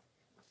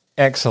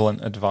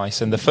 Excellent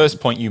advice. And the first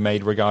point you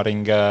made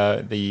regarding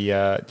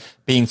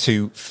being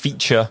too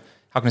feature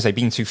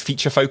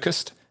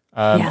focused.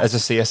 As a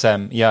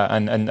CSM,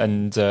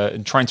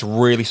 and trying to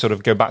really sort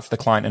of go back to the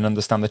client and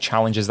understand the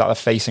challenges that they're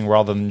facing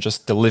rather than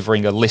just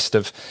delivering a list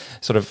of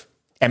sort of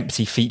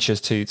empty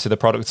features to the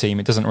product team.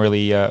 It doesn't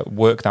really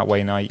work that way,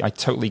 and I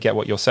totally get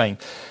what you're saying.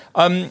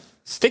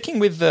 Sticking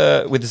with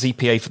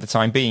ZPA for the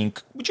time being,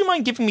 would you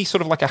mind giving me sort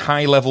of like a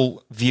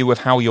high-level view of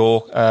how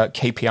your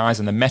KPIs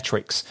and the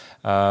metrics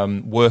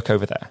work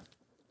over there?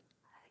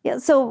 Yeah.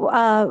 So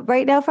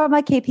right now, from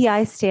a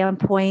KPI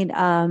standpoint,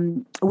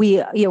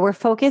 we're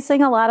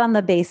focusing a lot on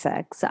the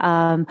basics.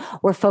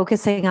 We're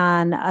focusing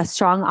on a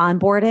strong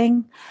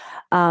onboarding,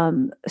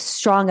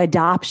 strong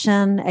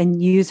adoption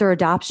and user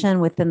adoption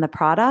within the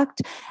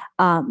product.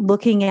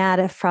 Looking at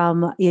it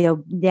from,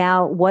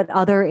 now what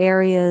other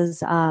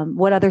areas,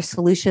 what other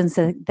solutions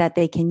that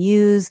they can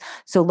use.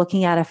 So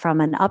looking at it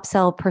from an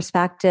upsell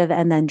perspective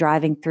and then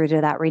driving through to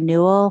that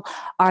renewal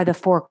are the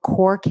 4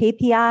 core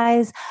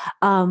KPIs.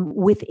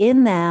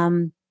 Within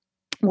them,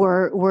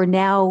 we're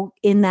now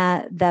in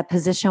that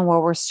position where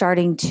we're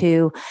starting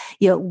to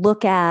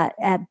look at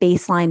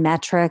baseline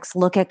metrics,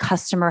 look at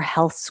customer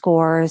health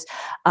scores,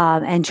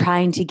 and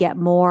trying to get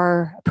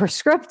more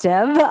prescriptive,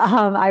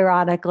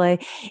 ironically,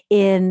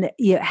 in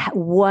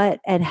what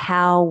and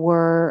how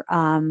we're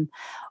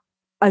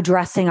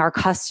addressing our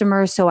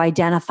customers. So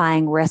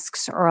identifying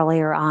risks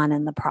earlier on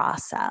in the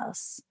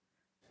process.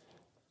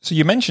 So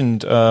you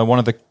mentioned one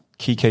of the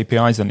key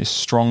KPIs then is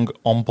strong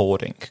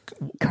onboarding.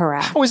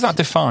 Correct. How is that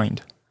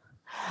defined?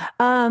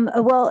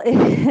 Well,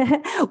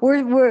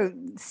 we're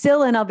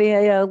still, and I'll be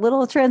a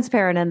little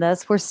transparent in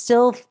this, we're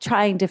still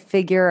trying to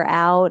figure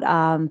out,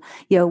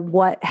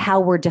 how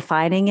we're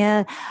defining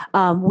it.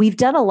 We've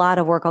done a lot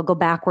of work. I'll go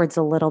backwards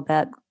a little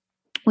bit.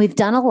 We've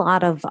done a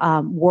lot of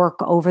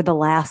work over the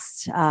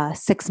last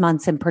 6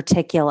 months in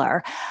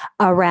particular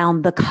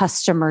around the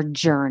customer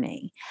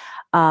journey.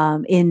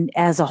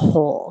 As a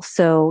whole.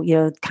 So,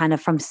 kind of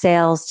from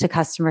sales to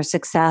customer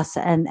success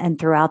and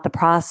throughout the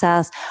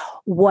process,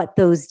 what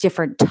those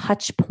different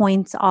touch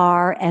points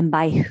are and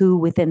by who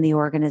within the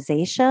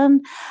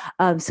organization.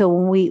 So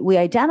when we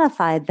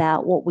identified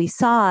that, what we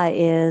saw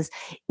is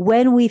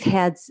when we've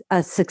had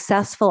a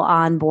successful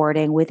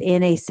onboarding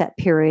within a set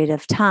period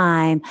of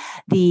time,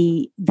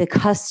 the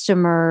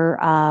customer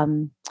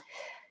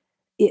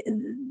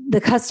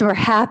the customer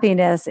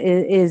happiness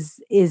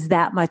is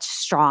that much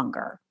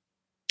stronger.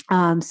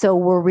 So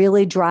we're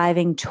really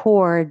driving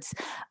towards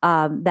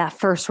that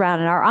first round.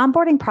 And our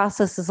onboarding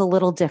process is a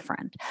little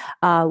different.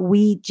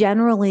 We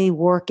generally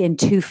work in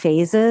 2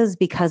 phases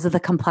because of the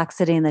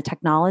complexity and the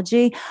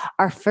technology.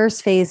 Our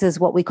first phase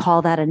is what we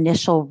call that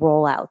initial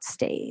rollout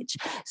stage.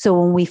 So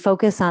when we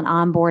focus on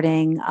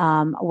onboarding,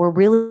 we're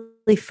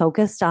really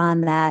focused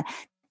on that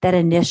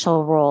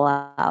initial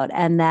rollout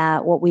and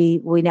that what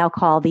we now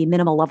call the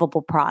minimal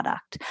lovable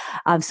product.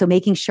 So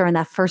making sure in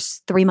that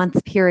first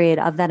 3-month period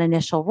of that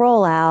initial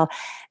rollout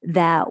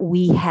that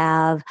we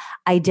have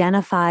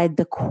identified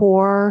the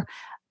core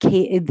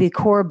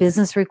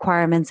business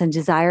requirements and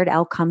desired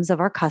outcomes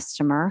of our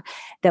customer,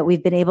 that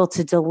we've been able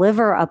to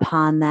deliver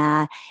upon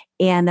that,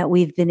 and that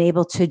we've been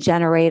able to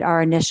generate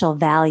our initial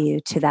value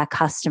to that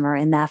customer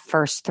in that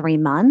first 3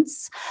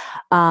 months.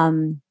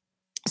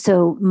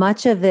 So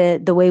much of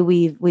it, the way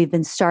we've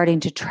been starting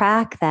to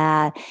track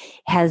that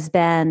has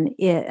been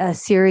a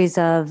series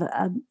of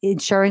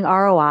ensuring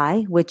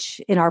ROI,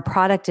 which in our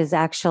product is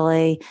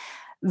actually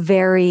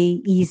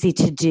very easy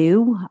to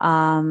do.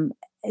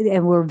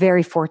 and we're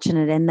very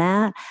fortunate in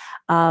that.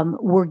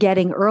 We're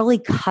getting early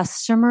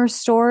customer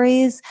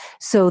stories.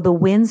 So the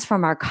wins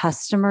from our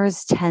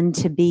customers tend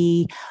to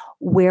be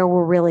where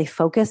we're really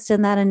focused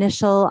in that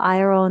initial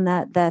IRO and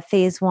that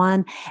phase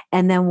one.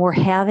 And then we're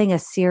having a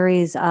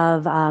series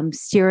of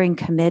steering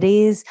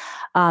committees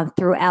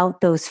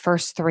throughout those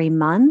first 3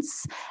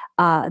 months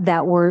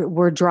that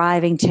we're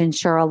driving to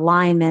ensure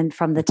alignment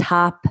from the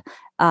top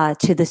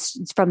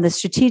from the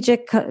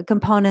strategic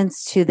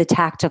components to the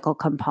tactical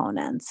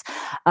components.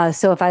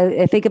 So if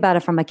I think about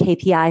it from a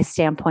KPI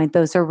standpoint,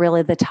 those are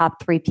really the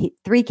top three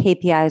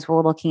KPIs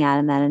we're looking at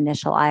in that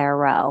initial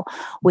IRO,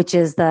 which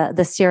is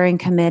the steering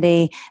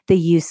committee, the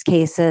use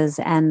cases,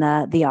 and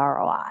the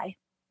ROI.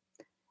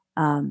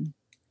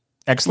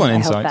 Excellent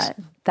insights.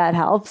 That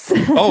helps.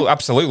 Oh,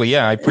 absolutely.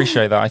 Yeah, I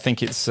appreciate that. I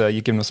think it's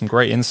you've given us some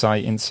great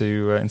insight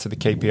into the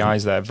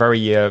KPIs there.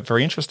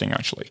 Very interesting,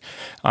 actually.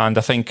 And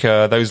I think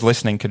those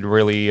listening could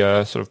really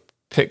sort of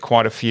pick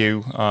quite a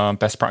few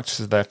best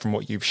practices there from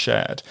what you've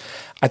shared.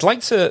 I'd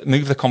like to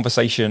move the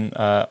conversation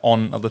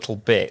on a little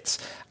bit.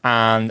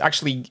 And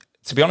actually,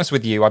 to be honest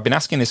with you, I've been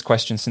asking this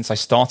question since I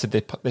started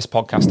this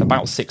podcast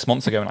about 6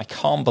 months ago, and I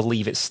can't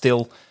believe it's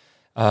still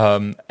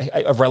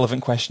a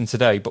relevant question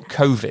today. But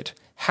COVID.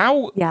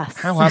 How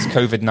has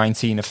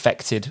COVID-19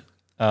 affected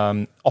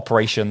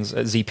operations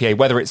at ZPA,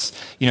 whether it's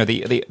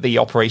the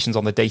operations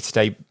on the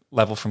day-to-day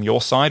level from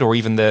your side, or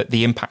even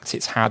the impact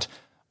it's had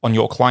on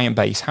your client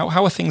base?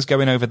 How are things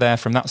going over there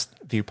from that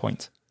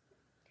viewpoint?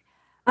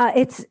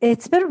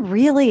 It's been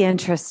really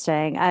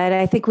interesting. And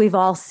I think we've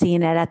all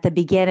seen it at the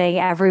beginning.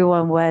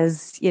 Everyone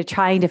was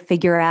trying to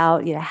figure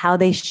out how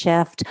they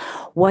shift,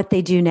 what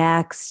they do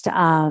next,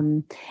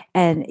 and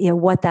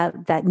what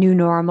that new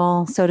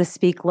normal, so to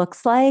speak,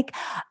 looks like.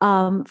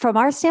 From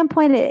our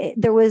standpoint,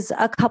 there was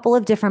a couple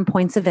of different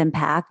points of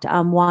impact.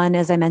 One,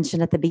 as I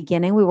mentioned at the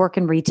beginning, we work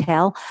in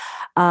retail.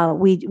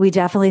 We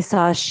definitely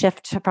saw a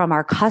shift from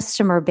our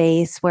customer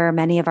base, where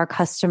many of our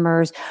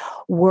customers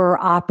were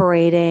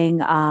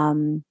operating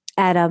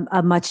at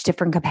a much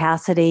different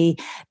capacity.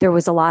 There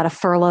was a lot of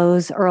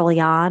furloughs early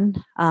on.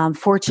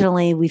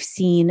 Fortunately, we've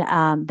seen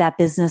that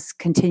business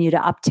continue to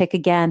uptick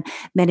again.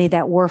 Many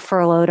that were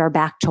furloughed are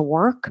back to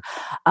work.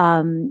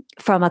 From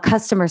a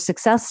customer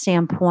success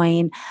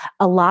standpoint,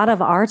 a lot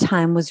of our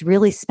time was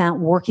really spent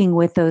working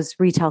with those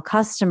retail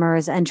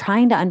customers and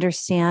trying to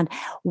understand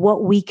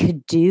what we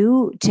could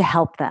do to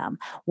help them,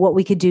 what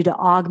we could do to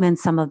augment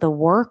some of the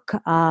work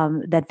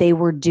that they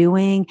were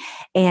doing,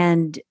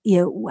 and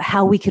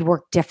how we could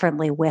work differently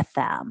with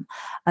them.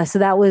 So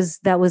that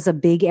was a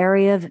big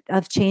area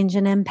of change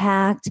and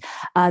impact.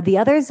 The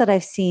others that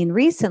I've seen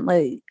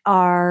recently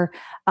are,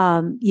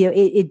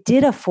 it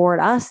did afford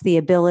us the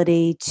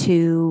ability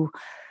to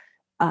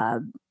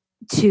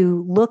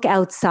look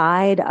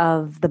outside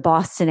of the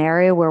Boston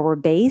area where we're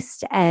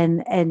based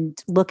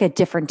and look at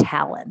different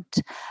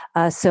talent.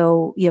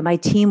 So my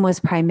team was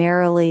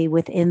primarily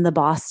within the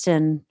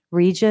Boston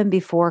region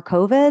before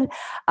COVID.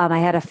 I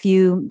had a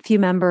few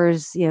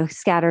members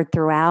scattered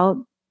throughout.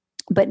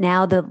 But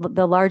now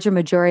the larger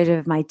majority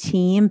of my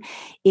team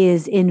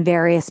is in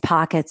various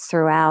pockets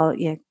throughout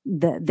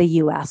the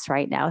U.S.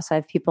 right now. So I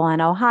have people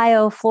in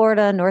Ohio,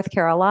 Florida, North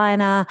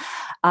Carolina.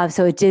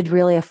 So it did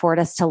really afford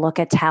us to look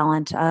at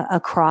talent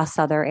across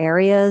other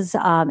areas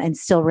and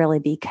still really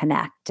be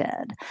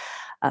connected.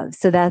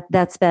 So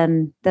that's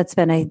been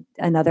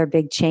another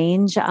big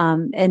change.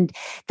 And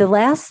the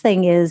last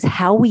thing is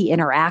how we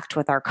interact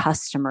with our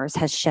customers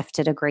has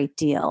shifted a great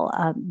deal.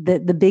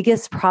 The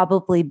biggest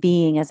probably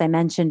being, as I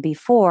mentioned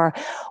before,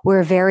 we're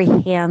a very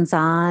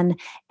hands-on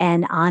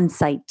and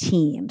on-site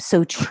team.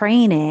 So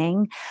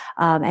training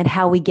and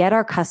how we get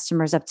our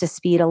customers up to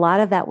speed, a lot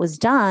of that was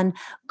done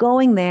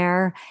going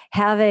there,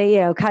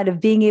 kind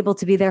of being able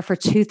to be there for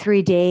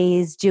 2-3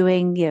 days,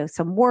 doing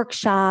some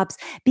workshops,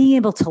 being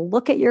able to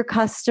look at your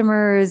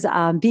customers,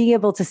 being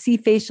able to see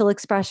facial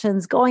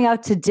expressions, going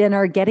out to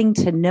dinner, getting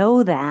to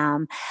know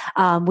them,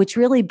 which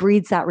really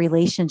breeds that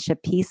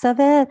relationship piece of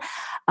it.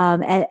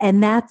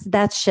 And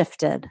that's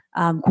shifted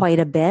quite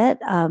a bit.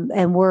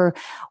 And we're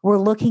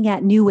looking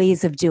at new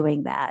ways of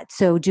doing that.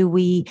 So do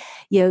we,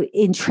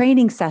 in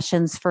training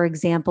sessions, for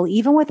example,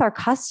 even with our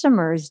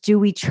customers, do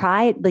we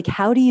try,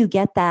 how do you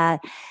get that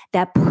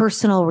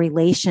personal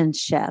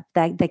relationship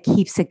that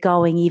keeps it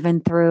going even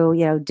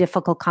through,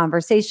 difficult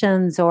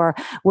conversations or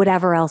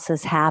whatever else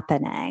is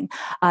happening?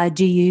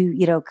 Do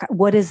you,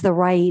 what is the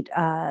right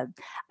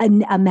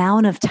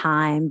amount of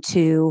time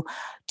to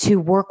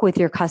work with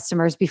your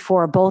customers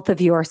before both of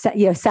you are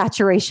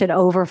saturation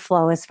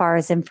overflow as far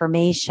as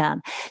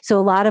information? So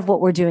a lot of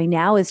what we're doing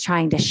now is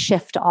trying to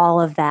shift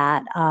all of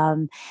that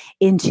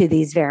into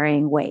these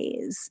varying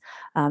ways.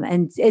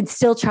 And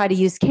still try to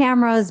use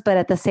cameras, but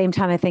at the same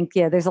time, I think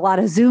there's a lot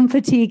of Zoom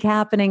fatigue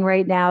happening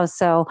right now.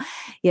 So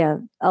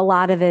a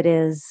lot of it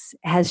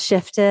has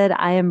shifted.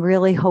 I am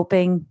really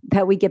hoping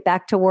that we get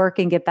back to work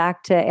and get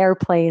back to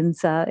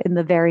airplanes in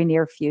the very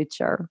near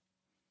future.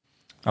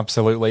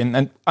 Absolutely.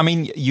 And I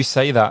mean, you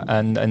say that,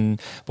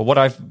 but what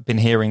I've been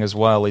hearing as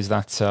well is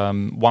that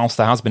whilst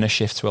there has been a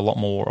shift to a lot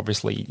more,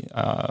 obviously,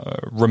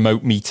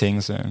 remote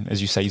meetings, and as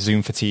you say,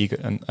 Zoom fatigue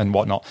and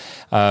whatnot.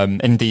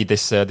 Indeed,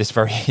 this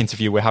very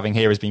interview we're having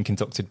here is being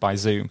conducted by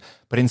Zoom.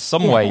 But in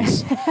some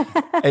ways,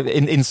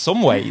 in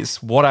some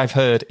ways, what I've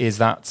heard is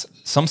that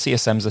some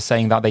CSMs are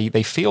saying that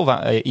they feel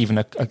that even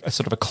a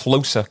sort of a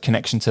closer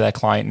connection to their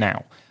client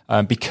now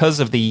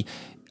because of the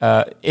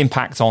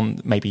impact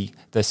on maybe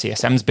the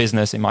CSM's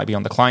business, it might be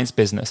on the client's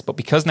business, but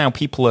because now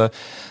people are,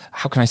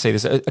 how can I say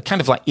this, are kind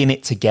of like in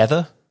it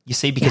together, you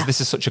see, because this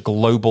is such a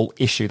global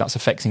issue that's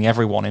affecting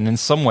everyone. And in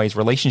some ways,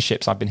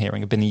 relationships I've been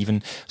hearing have been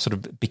even sort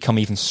of become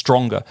even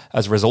stronger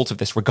as a result of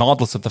this,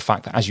 regardless of the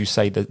fact that, as you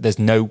say, that there's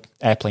no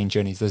airplane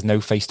journeys, there's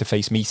no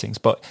face-to-face meetings.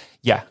 But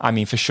yeah, I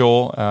mean, for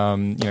sure,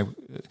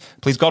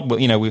 please God,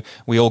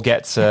 we all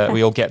get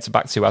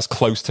back to as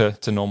close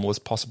to normal as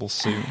possible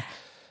soon.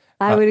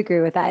 I would agree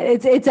with that.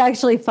 It's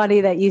actually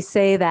funny that you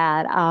say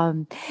that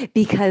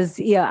because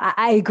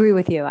I agree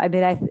with you. I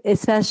mean,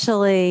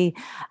 especially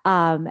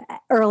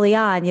early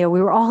on, we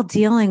were all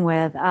dealing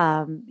with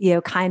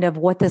kind of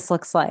what this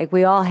looks like.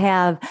 We all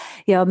have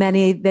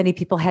many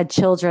people had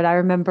children. I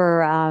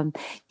remember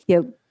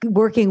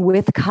working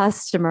with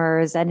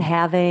customers and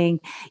having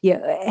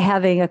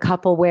a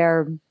couple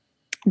where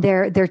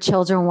their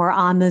children were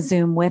on the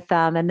Zoom with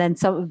them, and then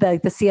some the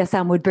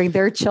CSM would bring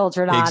their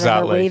children on and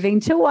they're waving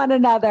to one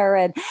another,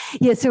 and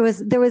so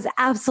there was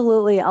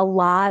absolutely a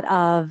lot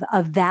of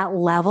that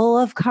level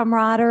of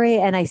camaraderie,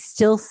 and I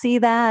still see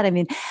that. I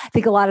mean, I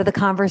think a lot of the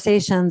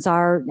conversations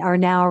are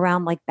now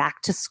around like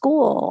back to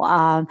school,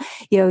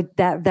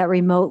 that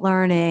remote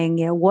learning,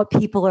 what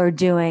people are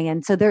doing,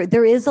 and so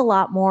there is a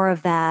lot more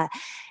of that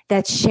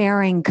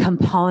sharing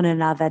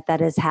component of it that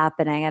is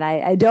happening. And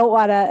I don't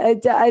want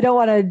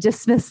to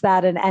dismiss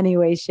that in any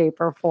way, shape,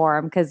 or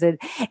form, because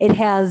it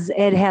has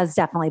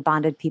definitely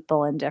bonded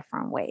people in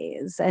different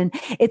ways. And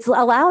it's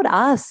allowed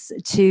us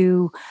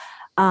to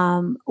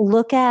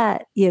look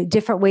at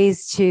different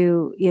ways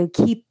to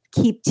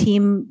keep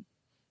team,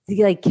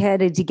 like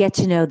to get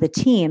to know the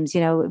teams.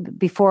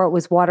 Before it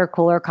was water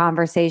cooler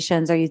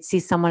conversations, or you'd see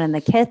someone in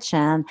the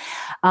kitchen,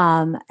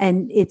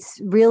 and it's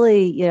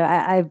really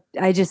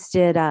I just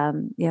did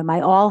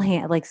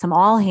my some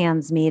all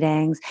hands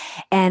meetings,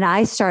 and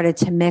I started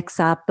to mix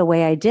up the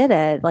way I did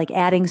it, like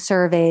adding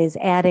surveys,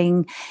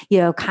 adding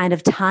kind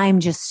of time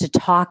just to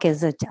talk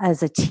as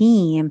a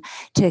team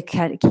to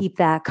kind of keep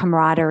that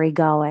camaraderie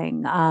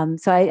going.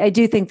 So I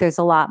do think there's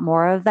a lot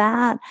more of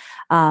that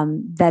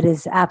that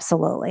is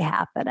absolutely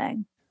happening.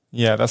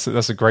 Yeah, that's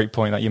a great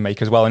point that you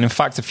make as well. And in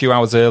fact, a few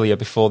hours earlier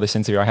before this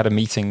interview, I had a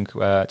meeting,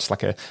 just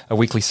like a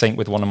weekly sync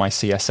with one of my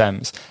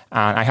CSMs.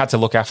 And I had to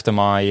look after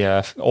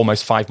my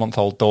almost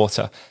 5-month-old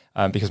daughter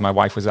because my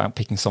wife was out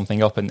picking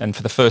something up. And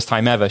for the first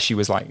time ever, she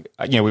was like,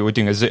 we were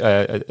doing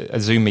a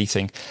Zoom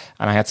meeting,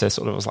 and I had to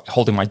was like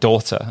holding my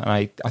daughter. And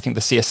I think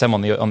the CSM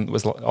on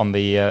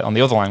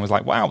the other line was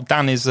like, wow,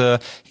 Dan he's a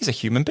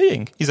human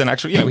being. He's an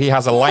actual, he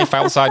has a life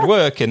outside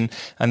work, and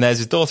there's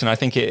his daughter. And I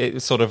think it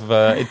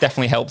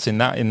definitely helps in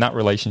that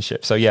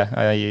relationship. So yeah,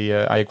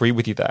 I agree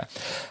with you there.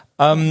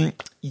 10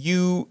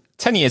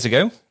 years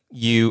ago,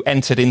 you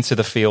entered into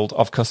the field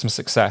of customer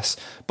success,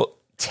 but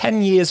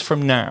 10 years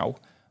from now,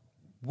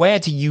 where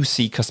do you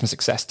see customer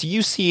success? Do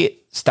you see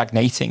it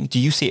stagnating? Do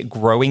you see it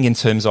growing in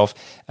terms of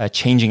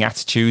changing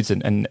attitudes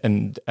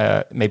and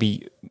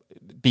maybe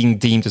being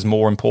deemed as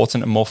more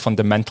important and more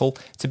fundamental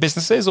to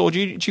businesses? Or do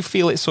you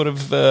feel it's sort of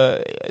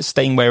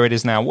staying where it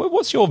is now?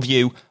 What's your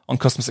view on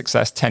customer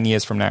success 10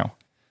 years from now?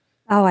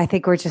 Oh, I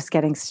think we're just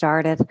getting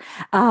started.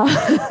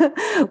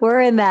 We're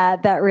in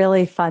that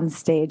really fun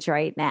stage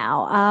right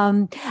now.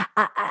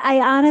 I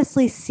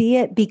honestly see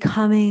it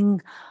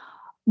becoming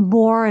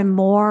more and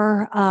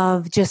more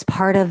of just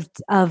part of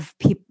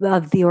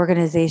the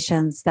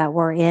organizations that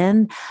we're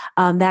in.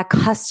 That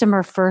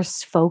customer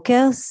first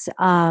focus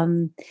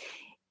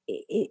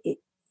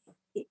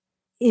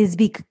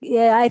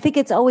I think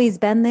it's always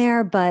been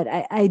there, but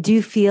I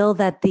do feel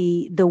that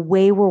the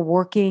way we're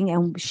working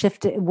and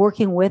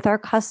working with our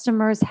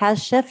customers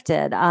has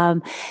shifted.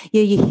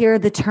 You hear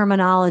the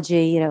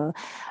terminology,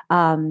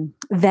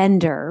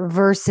 vendor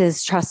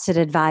versus trusted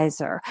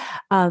advisor.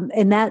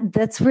 And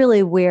that's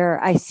really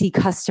where I see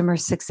customer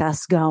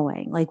success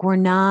going. Like we're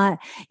not,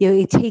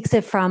 it takes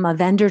it from a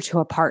vendor to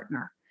a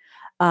partner.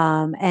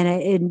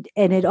 And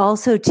it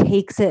also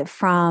takes it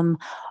from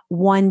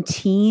one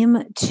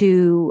team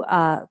to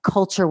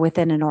culture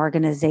within an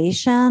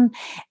organization.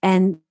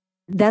 And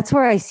that's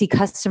where I see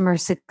customer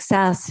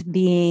success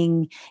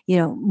being,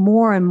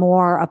 more and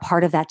more a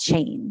part of that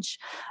change.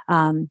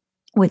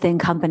 Within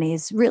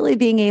companies, really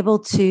being able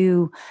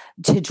to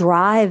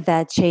drive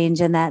that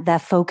change and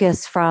that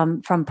focus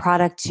from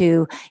product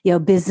to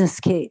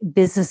business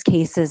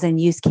cases and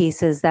use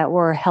cases that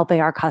we're helping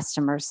our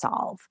customers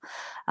solve.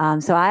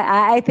 So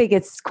I think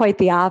it's quite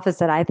the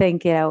opposite. I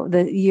think, you're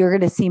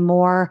going to see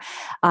more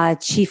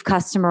chief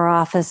customer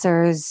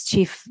officers,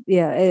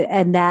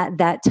 and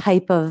that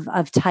type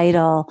of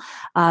title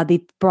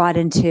be brought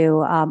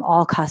into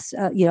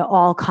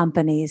all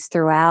companies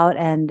throughout,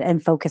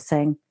 and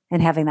focusing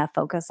and having that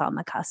focus on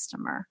the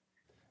customer.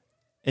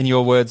 In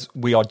your words,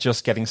 we are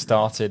just getting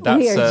started.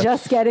 We are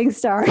just getting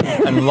started.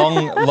 And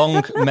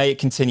long may it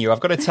continue. I've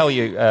got to tell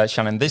you,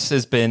 Shannon, this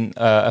has been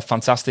a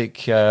fantastic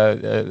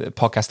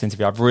podcast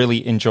interview. I've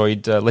really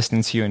enjoyed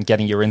listening to you and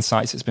getting your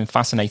insights. It's been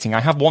fascinating. I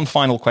have one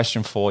final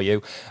question for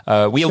you.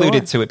 We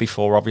alluded to it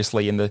before,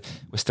 obviously, we're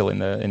still in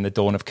the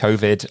dawn of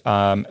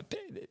COVID.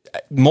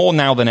 More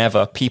now than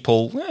ever,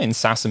 people in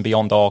SaaS and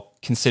beyond are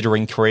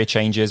considering career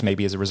changes,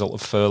 maybe as a result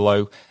of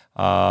furlough,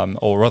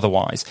 or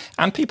otherwise.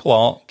 And people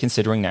are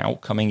considering now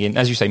coming in,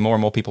 as you say, more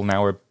and more people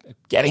now are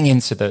getting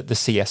into the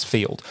CS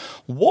field.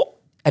 What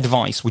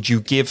advice would you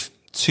give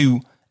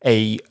to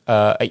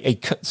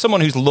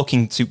someone who's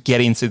looking to get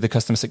into the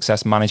customer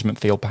success management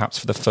field, perhaps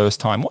for the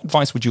first time? What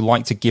advice would you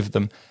like to give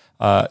them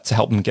to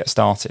help them get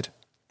started?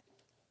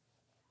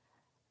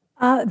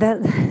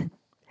 To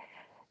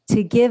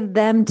give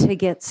them to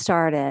get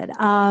started,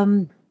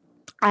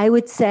 I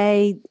would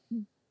say,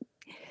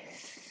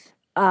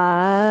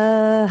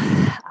 that's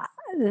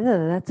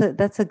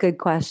a good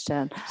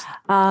question.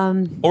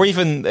 Or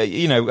even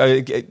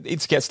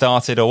to get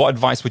started, or what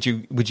advice would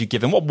you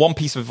give them? What one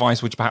piece of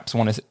advice would you perhaps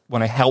want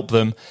to help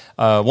them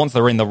once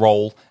they're in the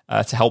role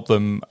to help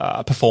them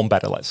perform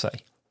better? Let's say.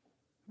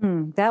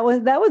 That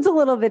was a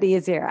little bit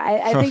easier.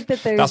 I think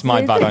that that's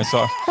my bad. I'm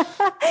sorry.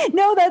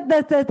 No,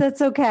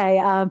 that's okay.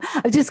 I'm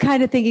just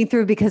kind of thinking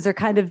through, because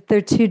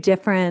they're two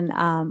different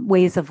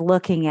ways of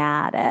looking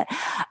at it.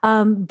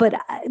 But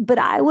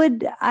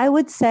I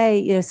would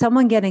say,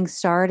 someone getting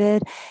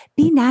started,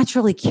 be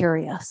naturally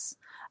curious.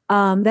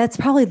 That's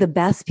probably the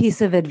best piece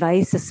of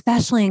advice,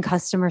 especially in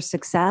customer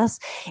success,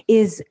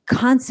 is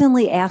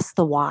constantly ask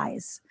the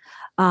whys.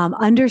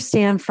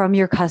 Understand from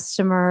your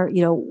customer,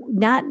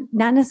 not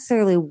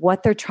necessarily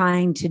what they're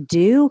trying to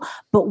do,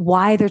 but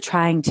why they're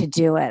trying to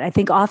do it. I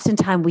think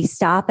oftentimes we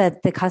stop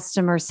at the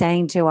customer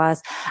saying to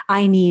us,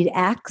 I need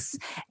X,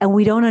 and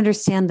we don't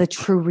understand the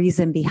true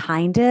reason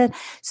behind it.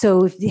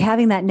 So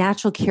having that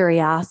natural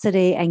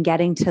curiosity and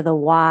getting to the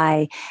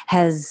why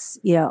has,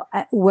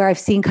 where I've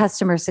seen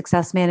customer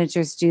success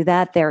managers do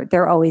that,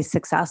 they're always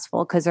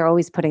successful, because they're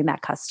always putting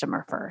that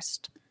customer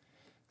first.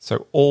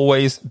 So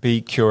always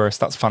be curious.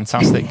 That's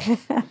fantastic.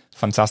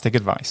 Fantastic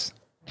advice.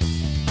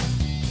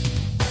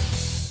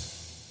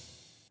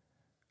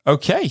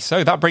 Okay,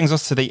 so that brings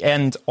us to the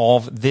end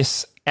of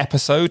this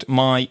episode.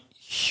 My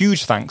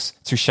huge thanks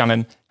to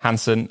Shannon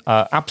Hansen.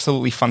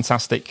 Absolutely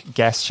fantastic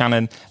guest.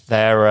 Shannon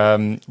there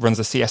runs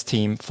the CS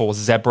team for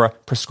Zebra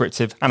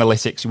Prescriptive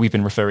Analytics. We've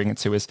been referring it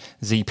to as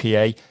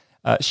ZPA.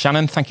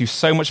 Shannon, thank you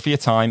so much for your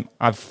time.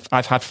 I've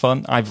had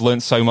fun. I've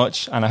learned so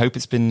much, and I hope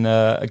it's been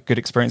a good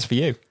experience for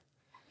you.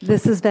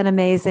 This has been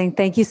amazing.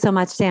 Thank you so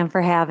much, Dan,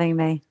 for having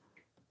me.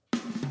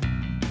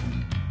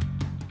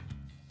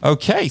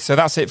 Okay, so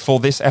that's it for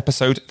this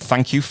episode.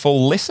 Thank you for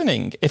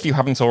listening. If you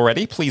haven't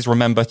already, please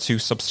remember to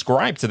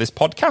subscribe to this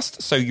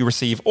podcast so you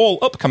receive all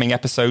upcoming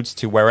episodes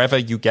to wherever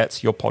you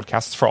get your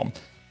podcasts from.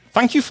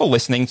 Thank you for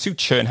listening to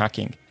Churn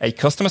Hacking, a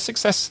customer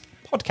success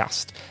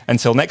podcast.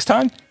 Until next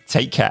time,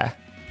 take care.